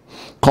needy.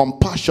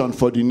 Compassion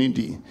for the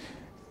needy.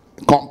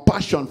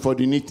 Compassion for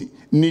the needy.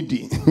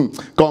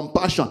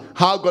 Compassion.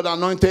 How God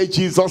anointed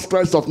Jesus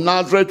Christ of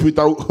Nazareth with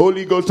the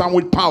Holy Ghost and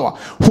with power,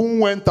 who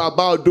went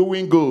about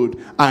doing good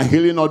and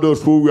healing all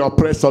those who were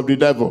oppressed of the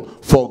devil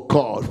for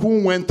God.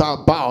 Who went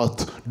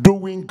about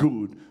doing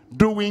good.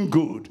 Doing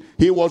good.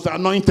 He was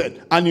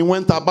anointed and he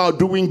went about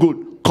doing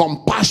good.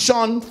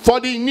 Compassion for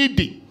the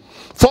needy.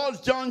 1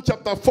 John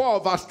chapter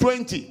 4 verse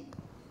 20.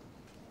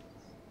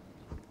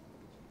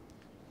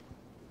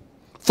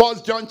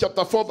 1 John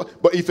chapter 4,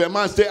 but if a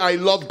man say, I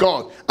love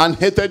God, and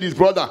hated his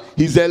brother,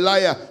 he's a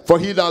liar. For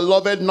he that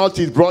loveth not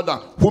his brother,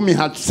 whom he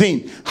had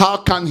seen, how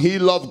can he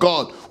love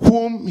God,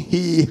 whom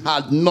he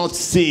had not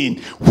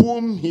seen?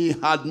 Whom he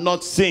had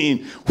not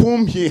seen.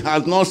 Whom he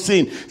has not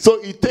seen. So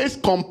it takes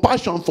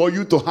compassion for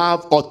you to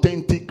have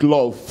authentic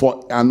love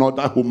for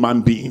another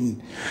human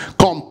being.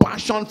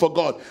 Compassion for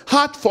God.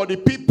 Heart for the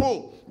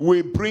people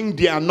will bring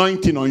the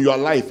anointing on your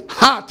life.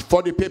 Heart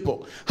for the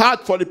people.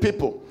 Heart for the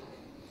people.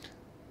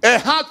 A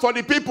heart for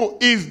the people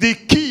is the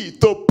key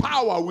to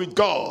power with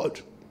God.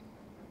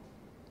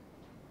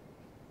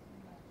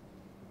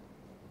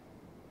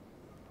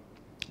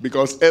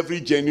 Because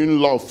every genuine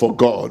love for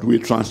God will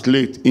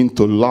translate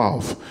into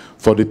love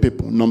for the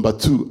people. Number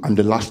 2, and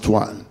the last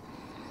one.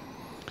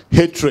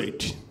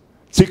 Hatred.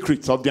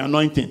 Secrets of the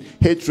anointing.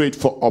 Hatred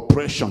for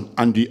oppression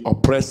and the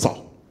oppressor.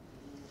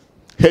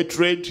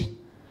 Hatred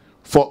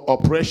for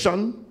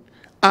oppression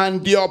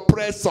and the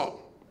oppressor.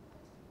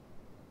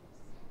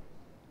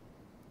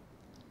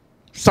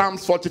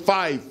 Psalms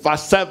 45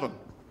 verse 7.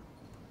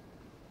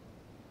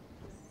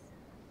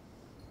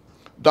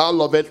 Thou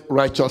lovest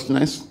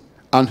righteousness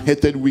and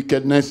hated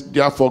wickedness.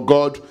 Therefore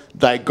God,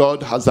 thy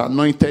God, has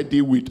anointed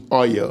thee with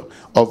oil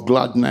of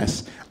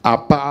gladness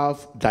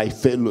above thy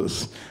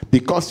fellows.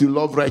 Because you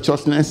love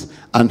righteousness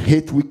and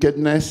hate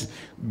wickedness,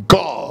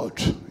 God,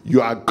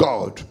 your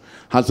God,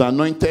 has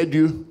anointed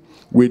you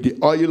with the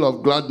oil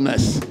of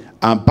gladness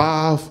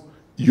above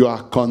your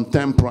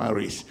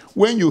contemporaries.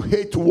 When you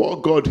hate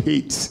what God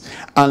hates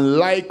and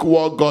like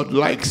what God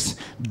likes,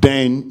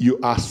 then you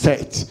are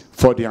set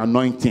for the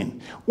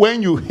anointing.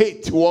 When you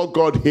hate what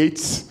God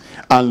hates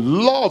and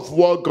love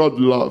what God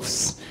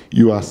loves,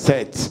 you are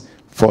set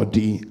for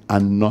the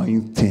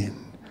anointing.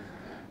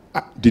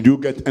 Did you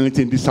get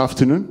anything this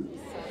afternoon?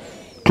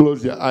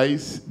 Close your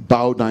eyes,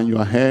 bow down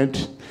your head,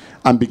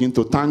 and begin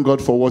to thank God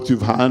for what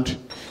you've had.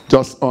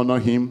 Just honor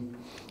him.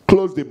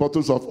 Close the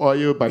bottles of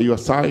oil by your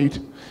side.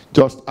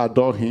 Just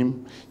adore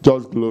him.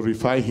 Just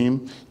glorify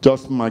him.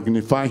 Just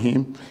magnify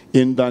him.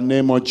 In the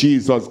name of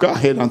Jesus, go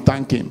ahead and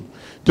thank him.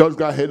 Just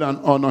go ahead and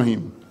honor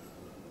him.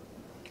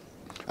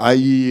 I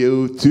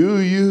yield to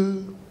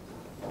you.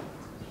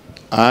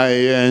 I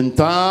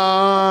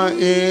enter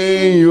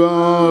in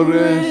your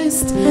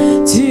rest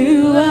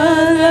to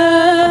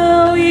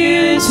allow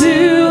you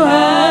to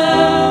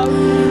have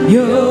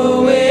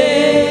your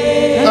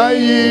way. I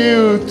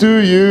yield to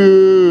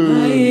you.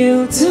 I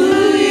yield to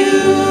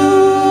you.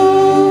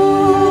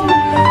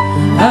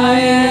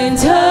 I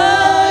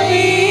enter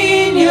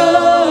in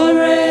your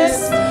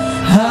rest.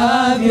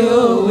 Have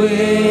your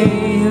way,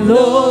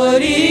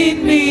 Lord,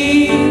 in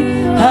me.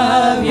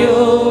 Have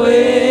your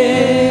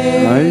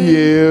way. I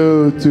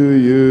yield to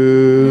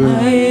you.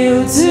 I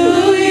yield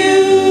to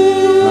you.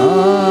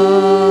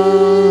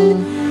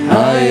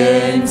 I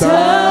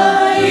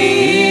enter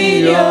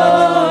in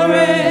your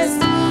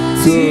rest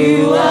to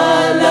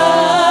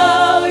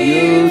allow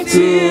you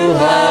to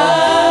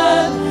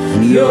have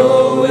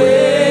your way.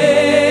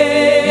 I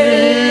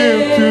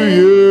yield to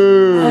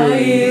you. I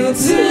yield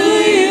to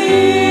you.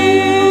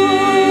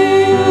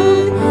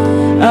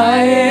 I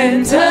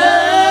enter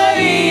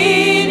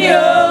in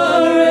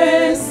your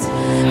rest.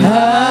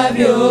 Have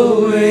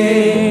your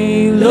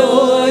way,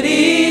 Lord,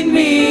 in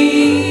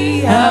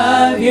me.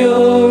 Have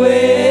your way.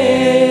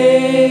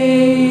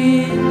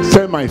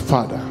 Say, my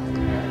Father,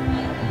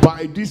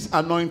 by this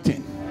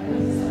anointing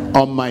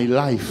on my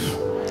life,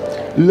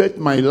 let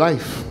my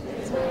life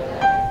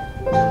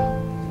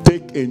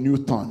take a new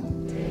turn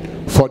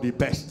for the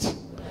best.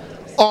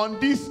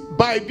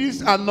 By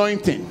this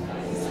anointing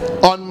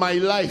on my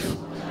life,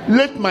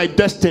 let my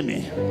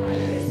destiny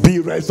be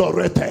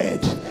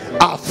resurrected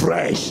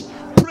afresh.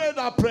 Pray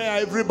that prayer,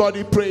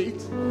 everybody pray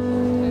it.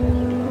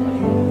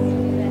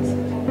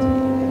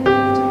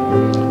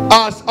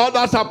 As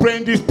others are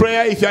praying this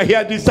prayer, if you are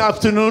here this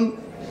afternoon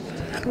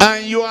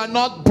and you are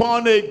not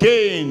born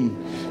again,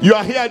 you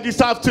are here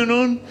this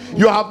afternoon,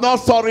 you have not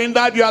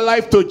surrendered your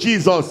life to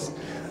Jesus.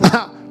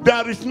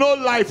 There is no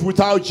life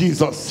without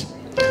Jesus.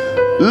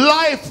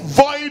 Life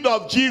void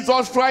of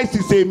Jesus Christ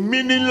is a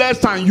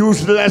meaningless and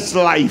useless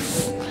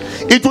life.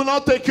 It will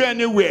not take you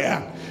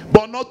anywhere.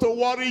 But not to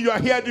worry, you are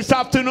here this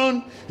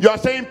afternoon. You are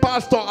saying,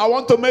 Pastor, I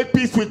want to make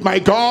peace with my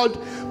God.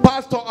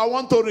 Pastor, I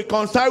want to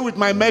reconcile with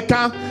my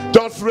Maker.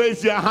 Just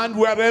raise your hand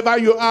wherever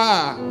you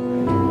are.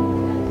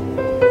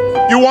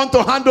 You want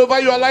to hand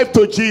over your life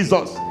to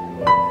Jesus.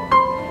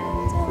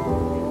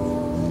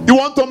 You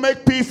want to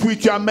make peace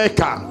with your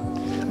Maker.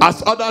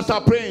 As others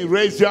are praying,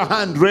 raise your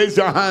hand, raise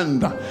your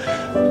hand.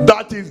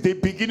 That is the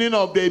beginning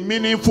of the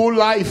meaningful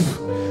life.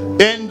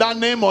 In the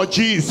name of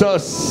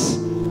Jesus.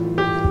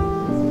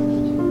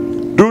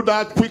 Do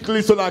that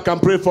quickly so that I can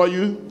pray for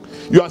you.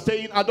 You are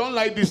saying, I don't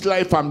like this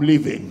life I'm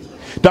living.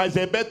 There is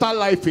a better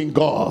life in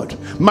God.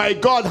 My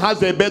God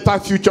has a better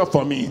future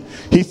for me.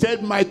 He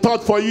said, my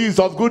thought for you is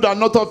of good and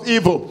not of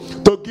evil,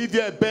 to give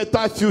you a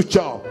better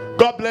future.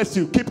 God bless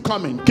you. Keep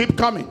coming. Keep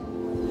coming.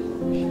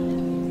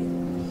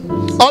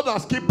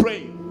 Others keep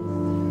praying.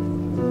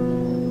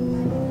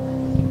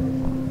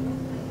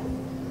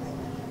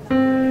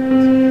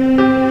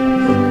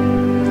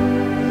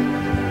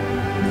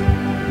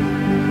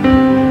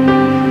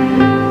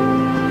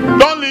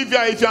 Don't leave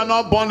here if you are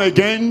not born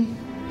again.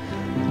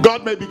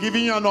 God may be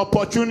giving you an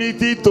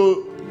opportunity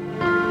to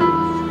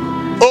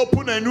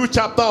open a new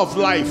chapter of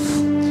life.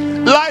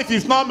 Life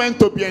is not meant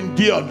to be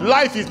endured.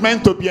 Life is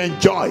meant to be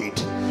enjoyed.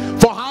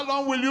 For how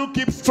long will you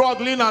keep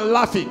struggling and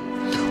laughing?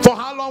 For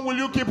how long will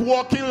you keep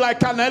walking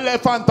like an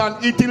elephant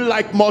and eating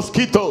like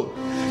mosquito?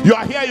 You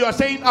are here, you are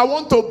saying, I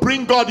want to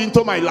bring God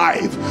into my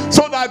life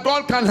so that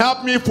God can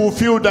help me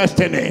fulfill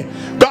destiny.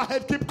 Go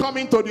ahead, keep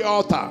coming to the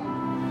altar.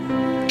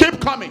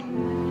 Keep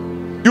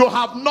coming. You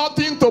have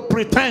nothing to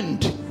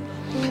pretend.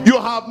 You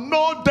have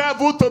no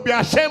devil to be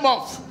ashamed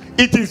of.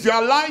 It is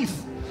your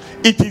life.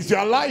 It is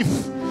your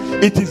life.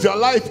 It is your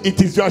life.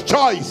 It is your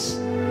choice.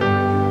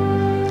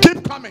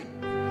 Keep coming.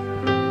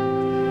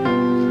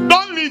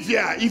 Don't live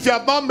here if you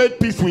have not made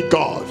peace with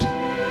God.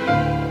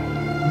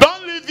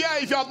 Don't live here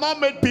if you have not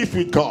made peace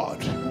with God.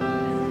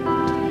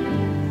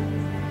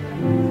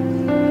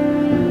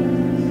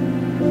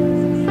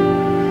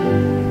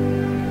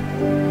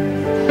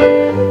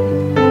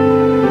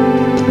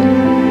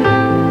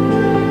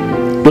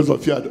 Those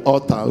of you at the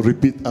altar,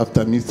 repeat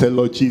after me. Say,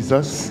 Lord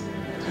Jesus,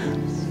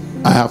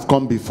 I have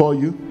come before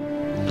you.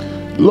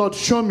 Lord,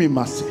 show me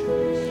mercy.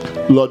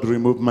 Lord,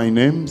 remove my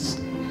names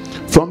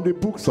from the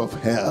books of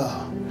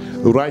hell.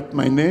 Write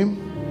my name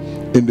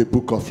in the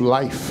book of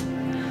life.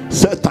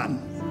 Satan,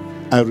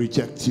 I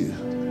reject you.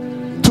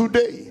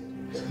 Today,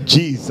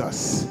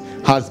 Jesus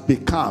has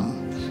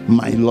become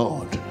my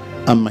Lord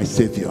and my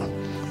Savior.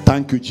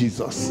 Thank you,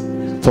 Jesus,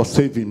 for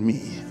saving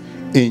me.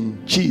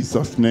 In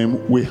Jesus'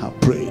 name we have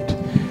prayed.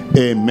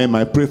 Amen.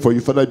 I pray for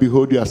you, Father.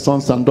 Behold, your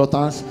sons and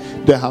daughters,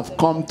 they have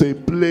come to a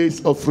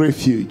place of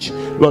refuge.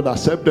 Lord,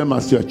 accept them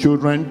as your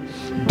children.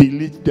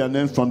 Delete their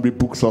names from the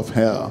books of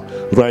hell.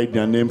 Write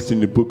their names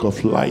in the book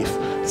of life.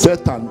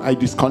 Satan, I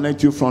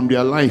disconnect you from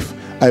their life.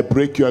 I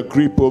break your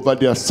grip over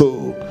their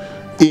soul.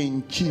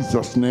 In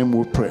Jesus' name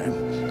we pray.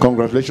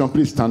 Congratulations.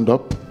 Please stand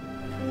up.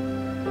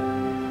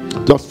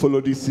 Just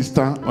follow this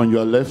sister on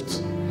your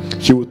left.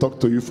 She will talk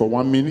to you for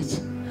 1 minute.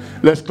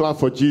 Let's clap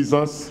for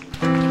Jesus.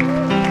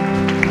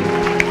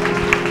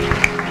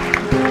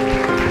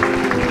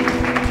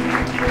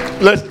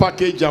 Let's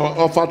package our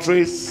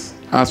offerings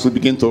as we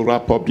begin to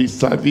wrap up this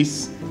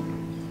service.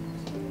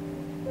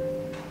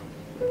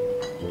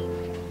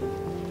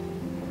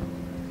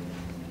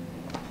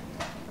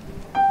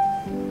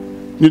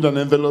 Need an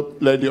envelope?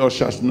 Let the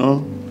ushers know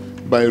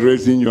by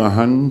raising your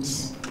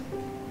hands.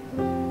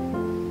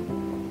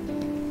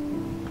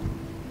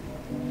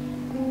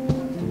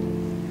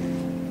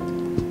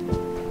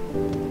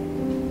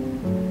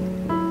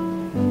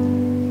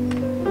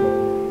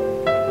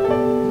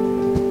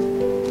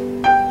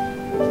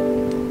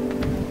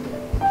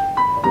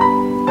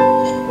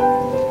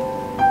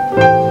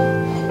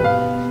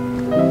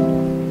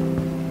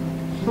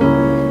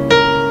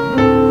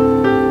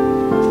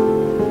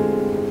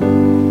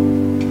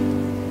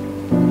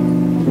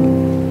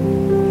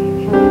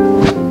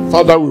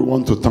 Father, we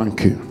want to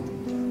thank you.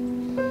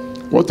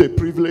 What a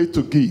privilege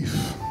to give.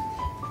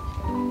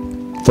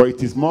 For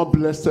it is more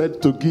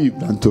blessed to give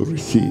than to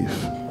receive.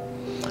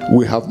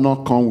 We have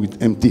not come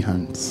with empty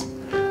hands.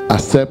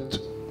 Accept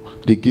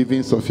the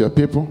givings of your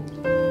people.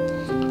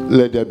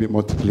 Let there be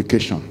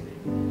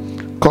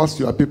multiplication. Cause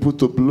your people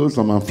to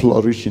blossom and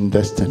flourish in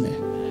destiny.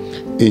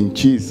 In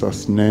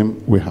Jesus'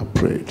 name we have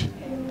prayed.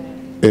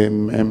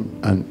 Amen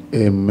and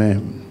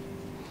amen.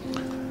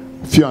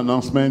 Few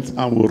announcements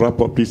and we'll wrap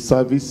up this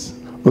service.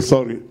 Oh,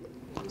 sorry.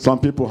 Some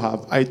people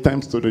have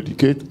items to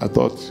dedicate. I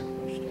thought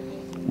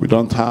we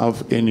don't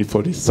have any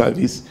for this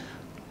service.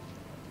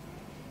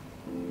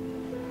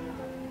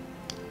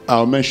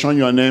 I'll mention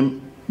your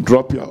name.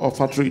 Drop your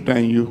offering,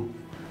 then you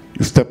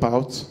step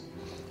out.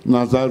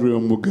 Nazario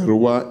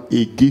Mugerwa,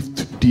 a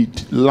gift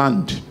deed,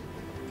 land.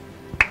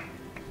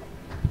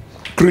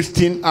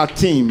 Christine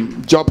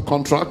Atim, job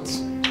contract.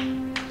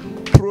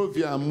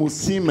 Provia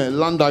Musime,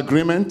 land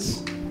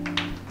agreement.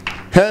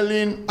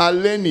 Helen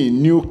Aleni,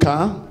 new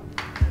car.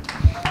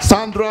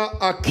 Sandra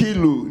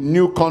Akilu,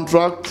 new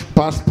contract,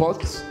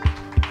 passport.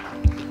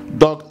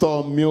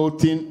 Dr.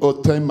 Milton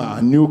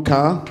Otema, new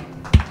car.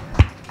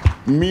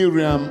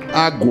 Miriam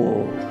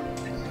Agwo,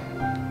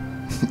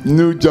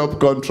 new job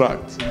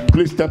contract.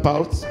 Please step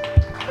out.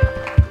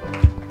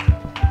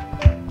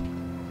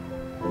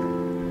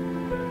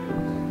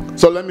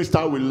 So let me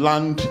start with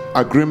land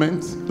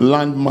agreements,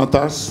 land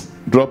matters.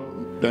 Drop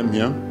them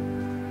here.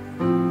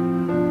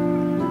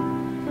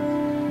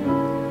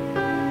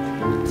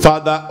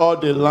 Father, all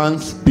the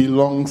lands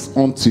belongs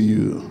unto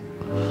you.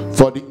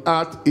 For the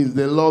earth is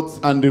the Lord's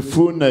and the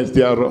fullness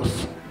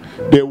thereof,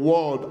 the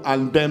world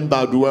and them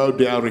that dwell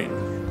therein.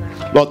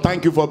 Lord,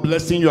 thank you for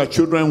blessing your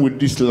children with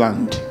this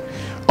land.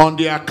 On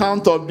the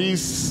account of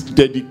this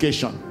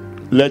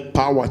dedication, let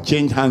power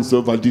change hands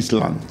over this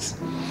land.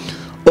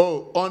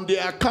 Oh, on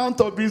the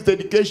account of this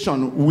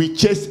dedication, we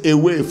chase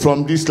away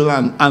from this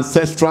land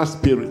ancestral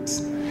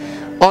spirits.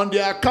 On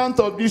the account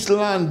of this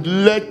land,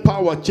 let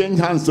power change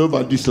hands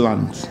over this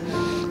land.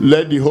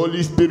 Let the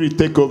Holy Spirit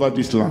take over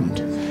this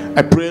land.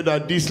 I pray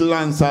that these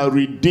lands are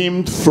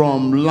redeemed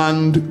from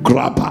land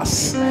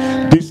grabbers.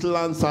 These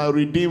lands are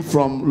redeemed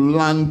from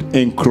land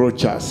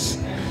encroachers.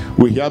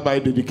 We hereby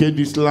dedicate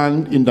this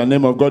land in the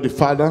name of God the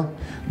Father,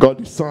 God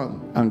the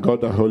Son, and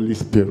God the Holy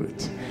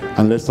Spirit.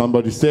 And let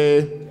somebody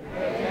say,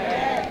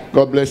 Amen.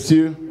 God bless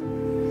you.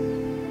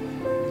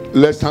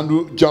 Let's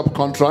handle job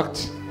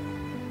contract.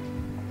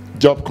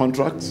 Job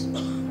contract.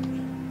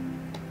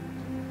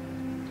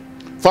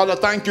 Father,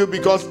 thank you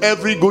because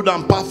every good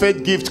and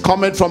perfect gift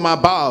cometh from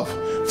above,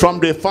 from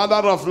the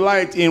Father of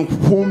light, in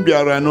whom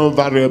there are no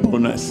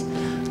variableness.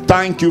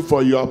 Thank you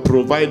for you have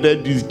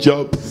provided these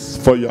jobs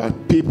for your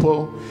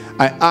people.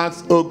 I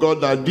ask, oh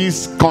God, that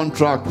this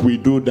contract will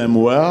do them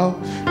well.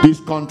 This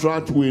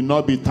contract will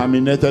not be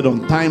terminated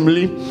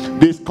untimely.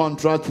 This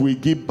contract will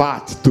give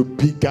birth to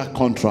bigger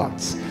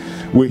contracts.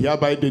 We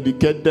hereby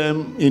dedicate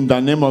them in the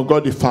name of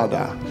God the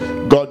Father,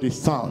 God the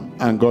Son,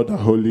 and God the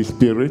Holy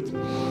Spirit.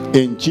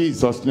 In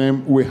Jesus'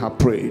 name we have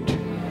prayed.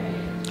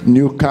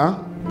 New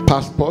car,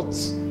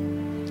 passports,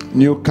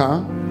 new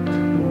car.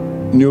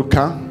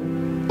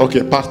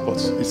 Okay,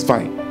 passports, it's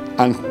fine.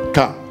 And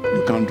car,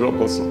 you can drop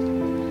also.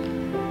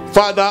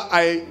 Father,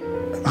 I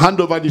hand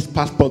over this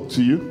passport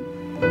to you.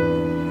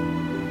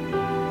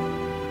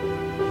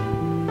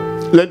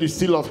 Let the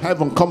seal of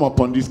heaven come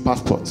upon this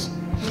passport.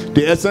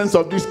 The essence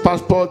of this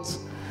passport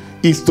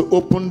is to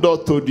open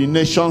door to the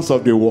nations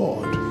of the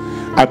world.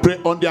 I pray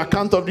on the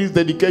account of this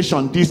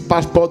dedication, this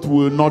passport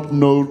will not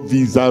know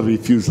visa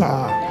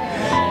refusal.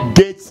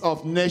 Gates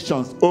of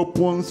nations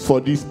opens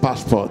for this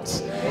passport.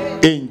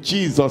 In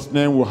Jesus'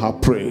 name we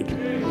have prayed.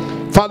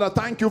 Father,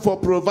 thank you for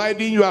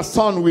providing your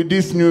son with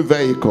this new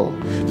vehicle.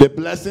 The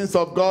blessings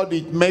of God,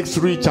 it makes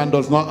rich and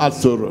does not add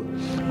sorrow.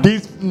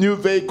 This new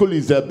vehicle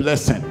is a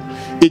blessing.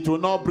 It will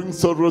not bring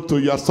sorrow to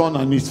your son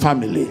and his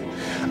family.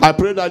 I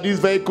pray that this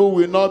vehicle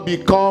will not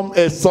become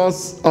a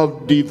source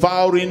of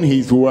devouring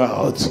his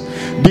wealth.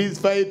 This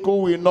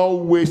vehicle will not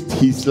waste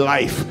his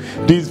life.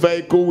 This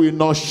vehicle will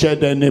not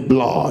shed any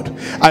blood.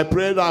 I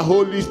pray that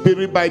Holy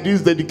Spirit, by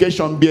this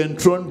dedication, be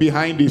enthroned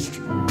behind his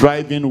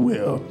driving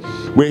wheel.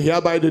 We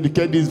hereby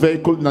dedicate this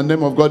vehicle in the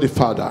name of God the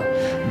Father,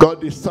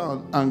 God the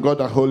Son, and God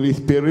the Holy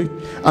Spirit.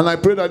 And I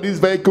pray that this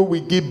vehicle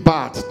will give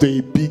birth to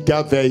a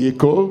bigger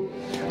vehicle.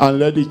 And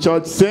let the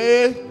church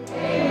say,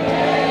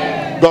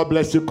 amen. God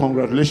bless you.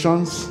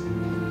 Congratulations.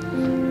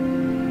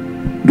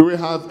 Do we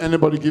have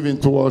anybody giving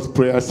towards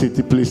Prayer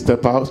City? Please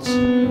step out.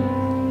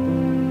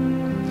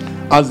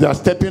 As they are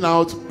stepping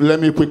out, let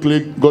me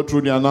quickly go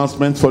through the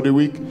announcements for the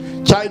week.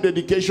 Child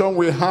dedication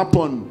will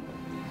happen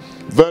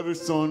very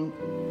soon.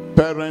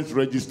 Parents,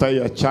 register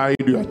your child,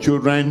 your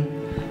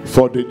children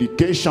for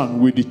dedication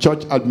with the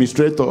church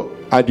administrator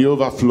at the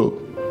overflow.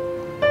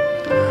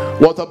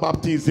 Water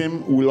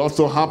baptism will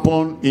also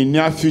happen in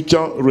near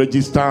future.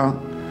 Register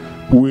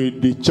with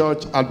the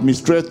church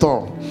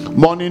administrator.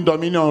 Morning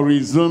dominion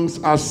resumes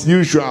as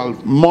usual,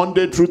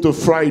 Monday through to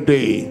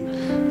Friday,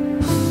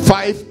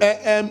 5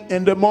 a.m.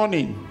 in the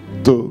morning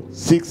to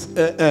 6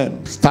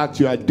 a.m. Start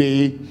your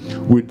day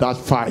with that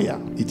fire.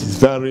 It is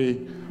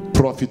very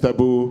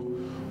profitable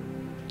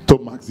to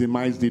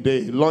maximize the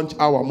day. Lunch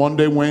hour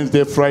Monday,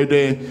 Wednesday,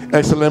 Friday.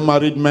 Excellent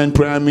Married Men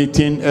prayer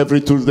meeting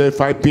every Tuesday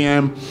 5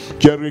 p.m.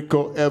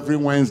 Jericho every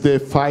Wednesday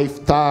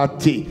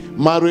 5:30.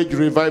 Marriage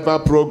revival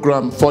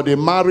program for the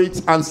married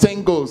and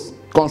singles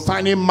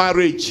concerning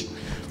marriage.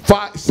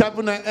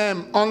 7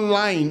 a.m.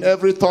 online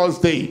every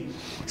Thursday.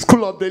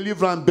 School of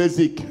Deliverance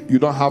Basic. You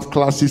don't have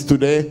classes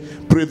today.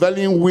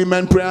 Prevailing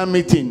Women prayer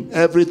meeting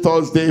every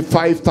Thursday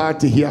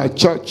 5:30 here at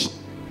church.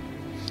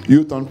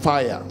 Youth on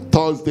Fire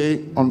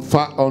Thursday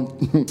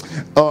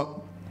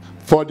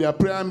for their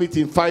prayer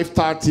meeting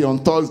 5:30 on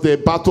Thursday.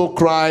 Battle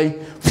Cry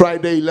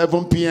Friday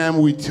 11 p.m.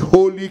 with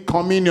Holy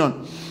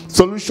Communion.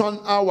 Solution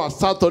Hour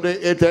Saturday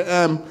 8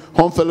 a.m.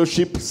 Home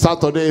Fellowship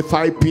Saturday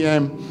 5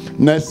 p.m.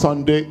 Next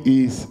Sunday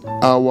is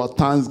our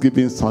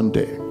Thanksgiving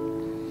Sunday.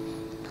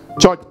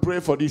 Church, pray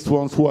for these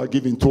ones who are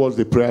giving towards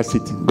the prayer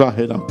city. Go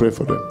ahead and pray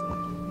for them.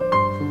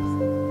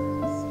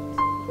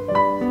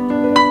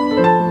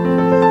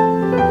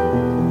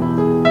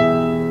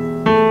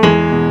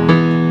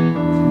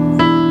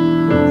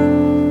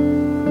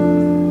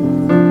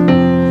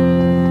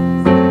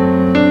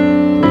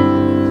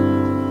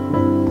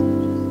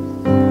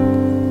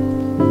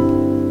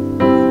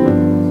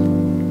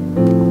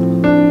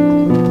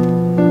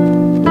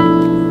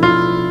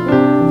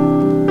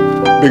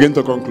 Begin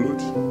to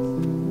conclude.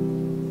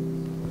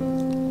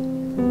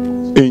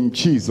 In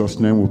Jesus'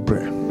 name we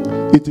pray.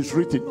 It is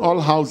written,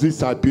 all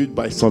houses are built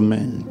by some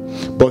men,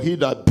 but he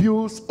that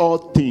builds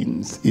all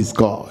things is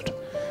God.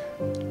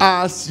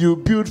 As you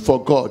build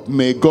for God,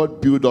 may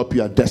God build up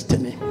your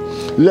destiny.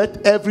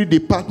 Let every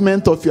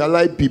department of your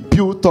life be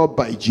built up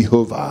by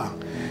Jehovah.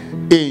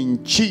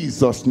 In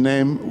Jesus'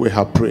 name we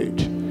have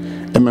prayed.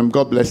 Amen.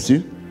 God bless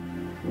you.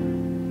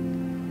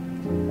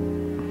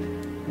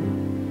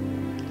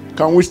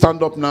 Can we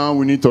stand up now?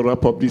 We need to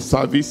wrap up this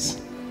service.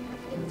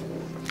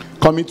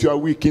 Commit your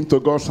week into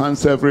God's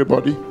hands,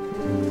 everybody.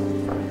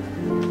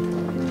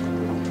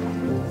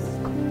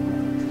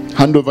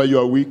 Hand over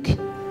your week.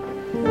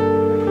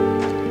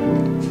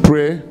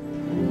 Pray.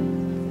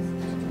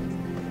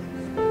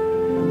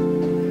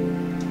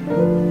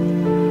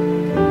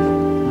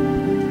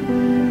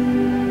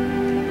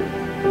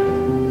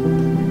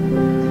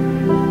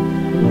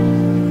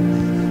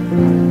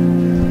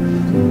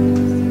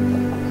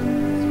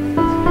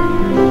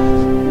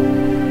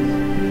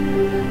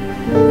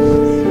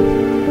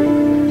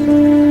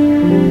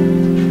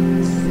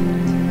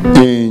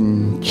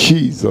 In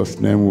Jesus'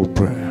 name we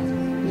pray.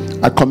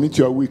 I commit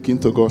your week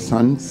into God's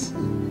hands.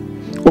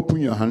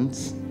 Open your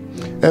hands.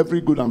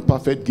 Every good and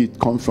perfect gift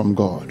comes from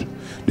God.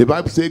 The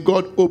Bible says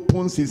God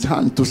opens his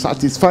hand to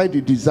satisfy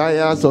the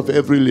desires of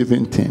every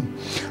living thing.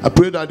 I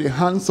pray that the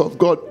hands of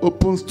God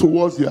opens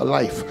towards your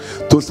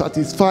life to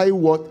satisfy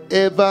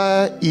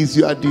whatever is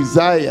your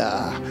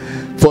desire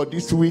for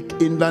this week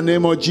in the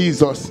name of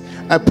Jesus.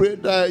 I pray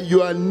that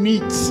your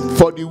needs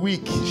for the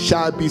week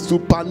shall be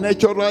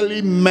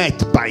supernaturally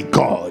met by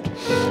God.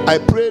 I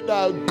pray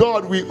that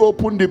God will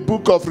open the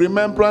book of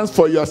remembrance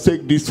for your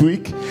sake this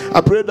week. I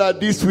pray that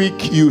this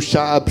week you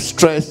shall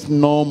stress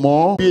no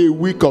more. Be a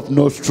week of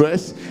no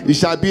stress. It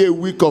shall be a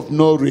week of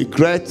no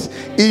regret.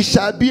 It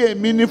shall be a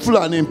meaningful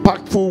and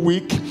impactful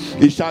week.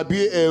 It shall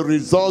be a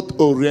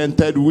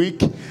result-oriented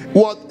week.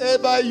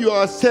 Whatever you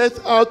are set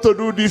out to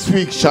do this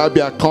week shall be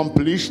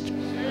accomplished.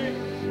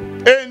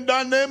 In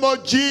the name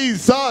of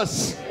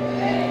Jesus,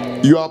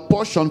 your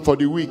portion for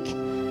the week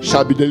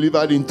shall be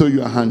delivered into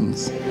your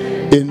hands.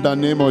 In the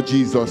name of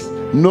Jesus,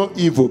 no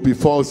evil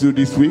befalls you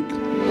this week.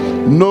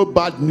 No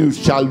bad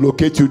news shall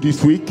locate you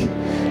this week.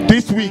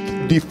 This week,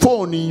 the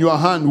phone in your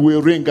hand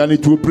will ring and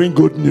it will bring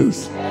good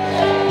news.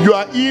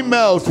 Your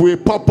emails will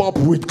pop up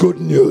with good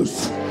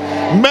news.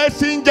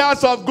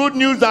 Messengers of good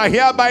news are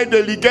hereby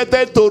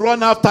delegated to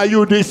run after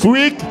you this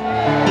week.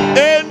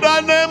 In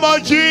the name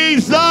of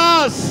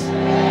Jesus.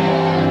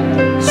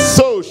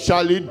 So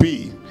shall it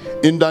be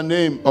in the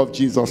name of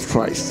Jesus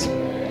Christ.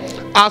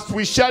 As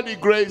we share the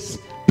grace,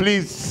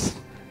 please,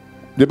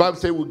 the Bible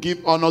says we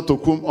give honor to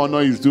whom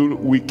honor is due.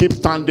 We keep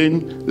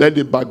standing, let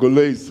the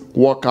bagolays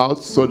walk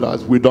out so that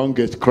we don't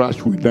get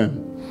crashed with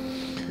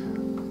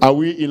them. Are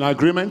we in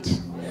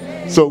agreement?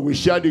 So we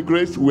share the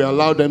grace, we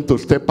allow them to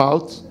step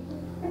out.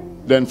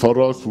 Then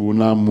for us, we will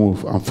now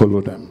move and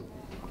follow them.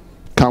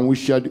 Can we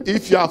share?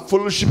 If you are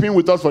fellowshipping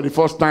with us for the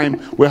first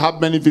time, we have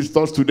many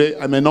visitors today.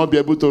 I may not be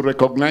able to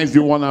recognize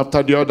you one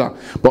after the other.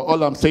 But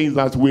all I'm saying is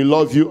that we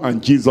love you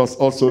and Jesus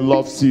also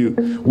loves you.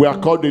 We are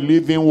called the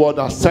Living Word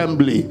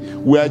Assembly,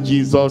 where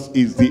Jesus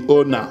is the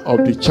owner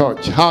of the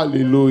church.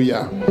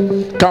 Hallelujah.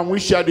 Can we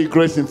share the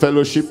grace in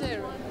fellowship?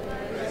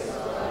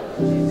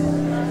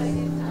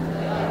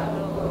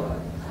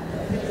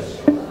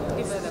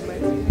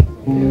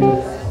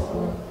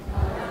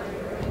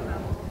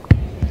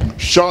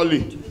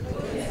 Surely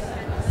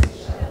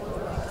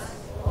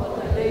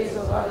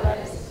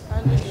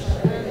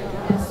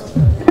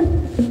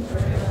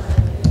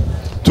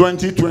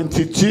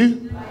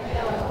 2022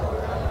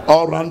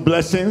 all round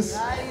blessings.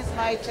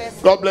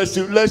 God bless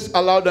you. Let's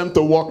allow them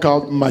to walk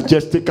out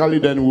majestically,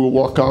 then we'll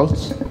walk out.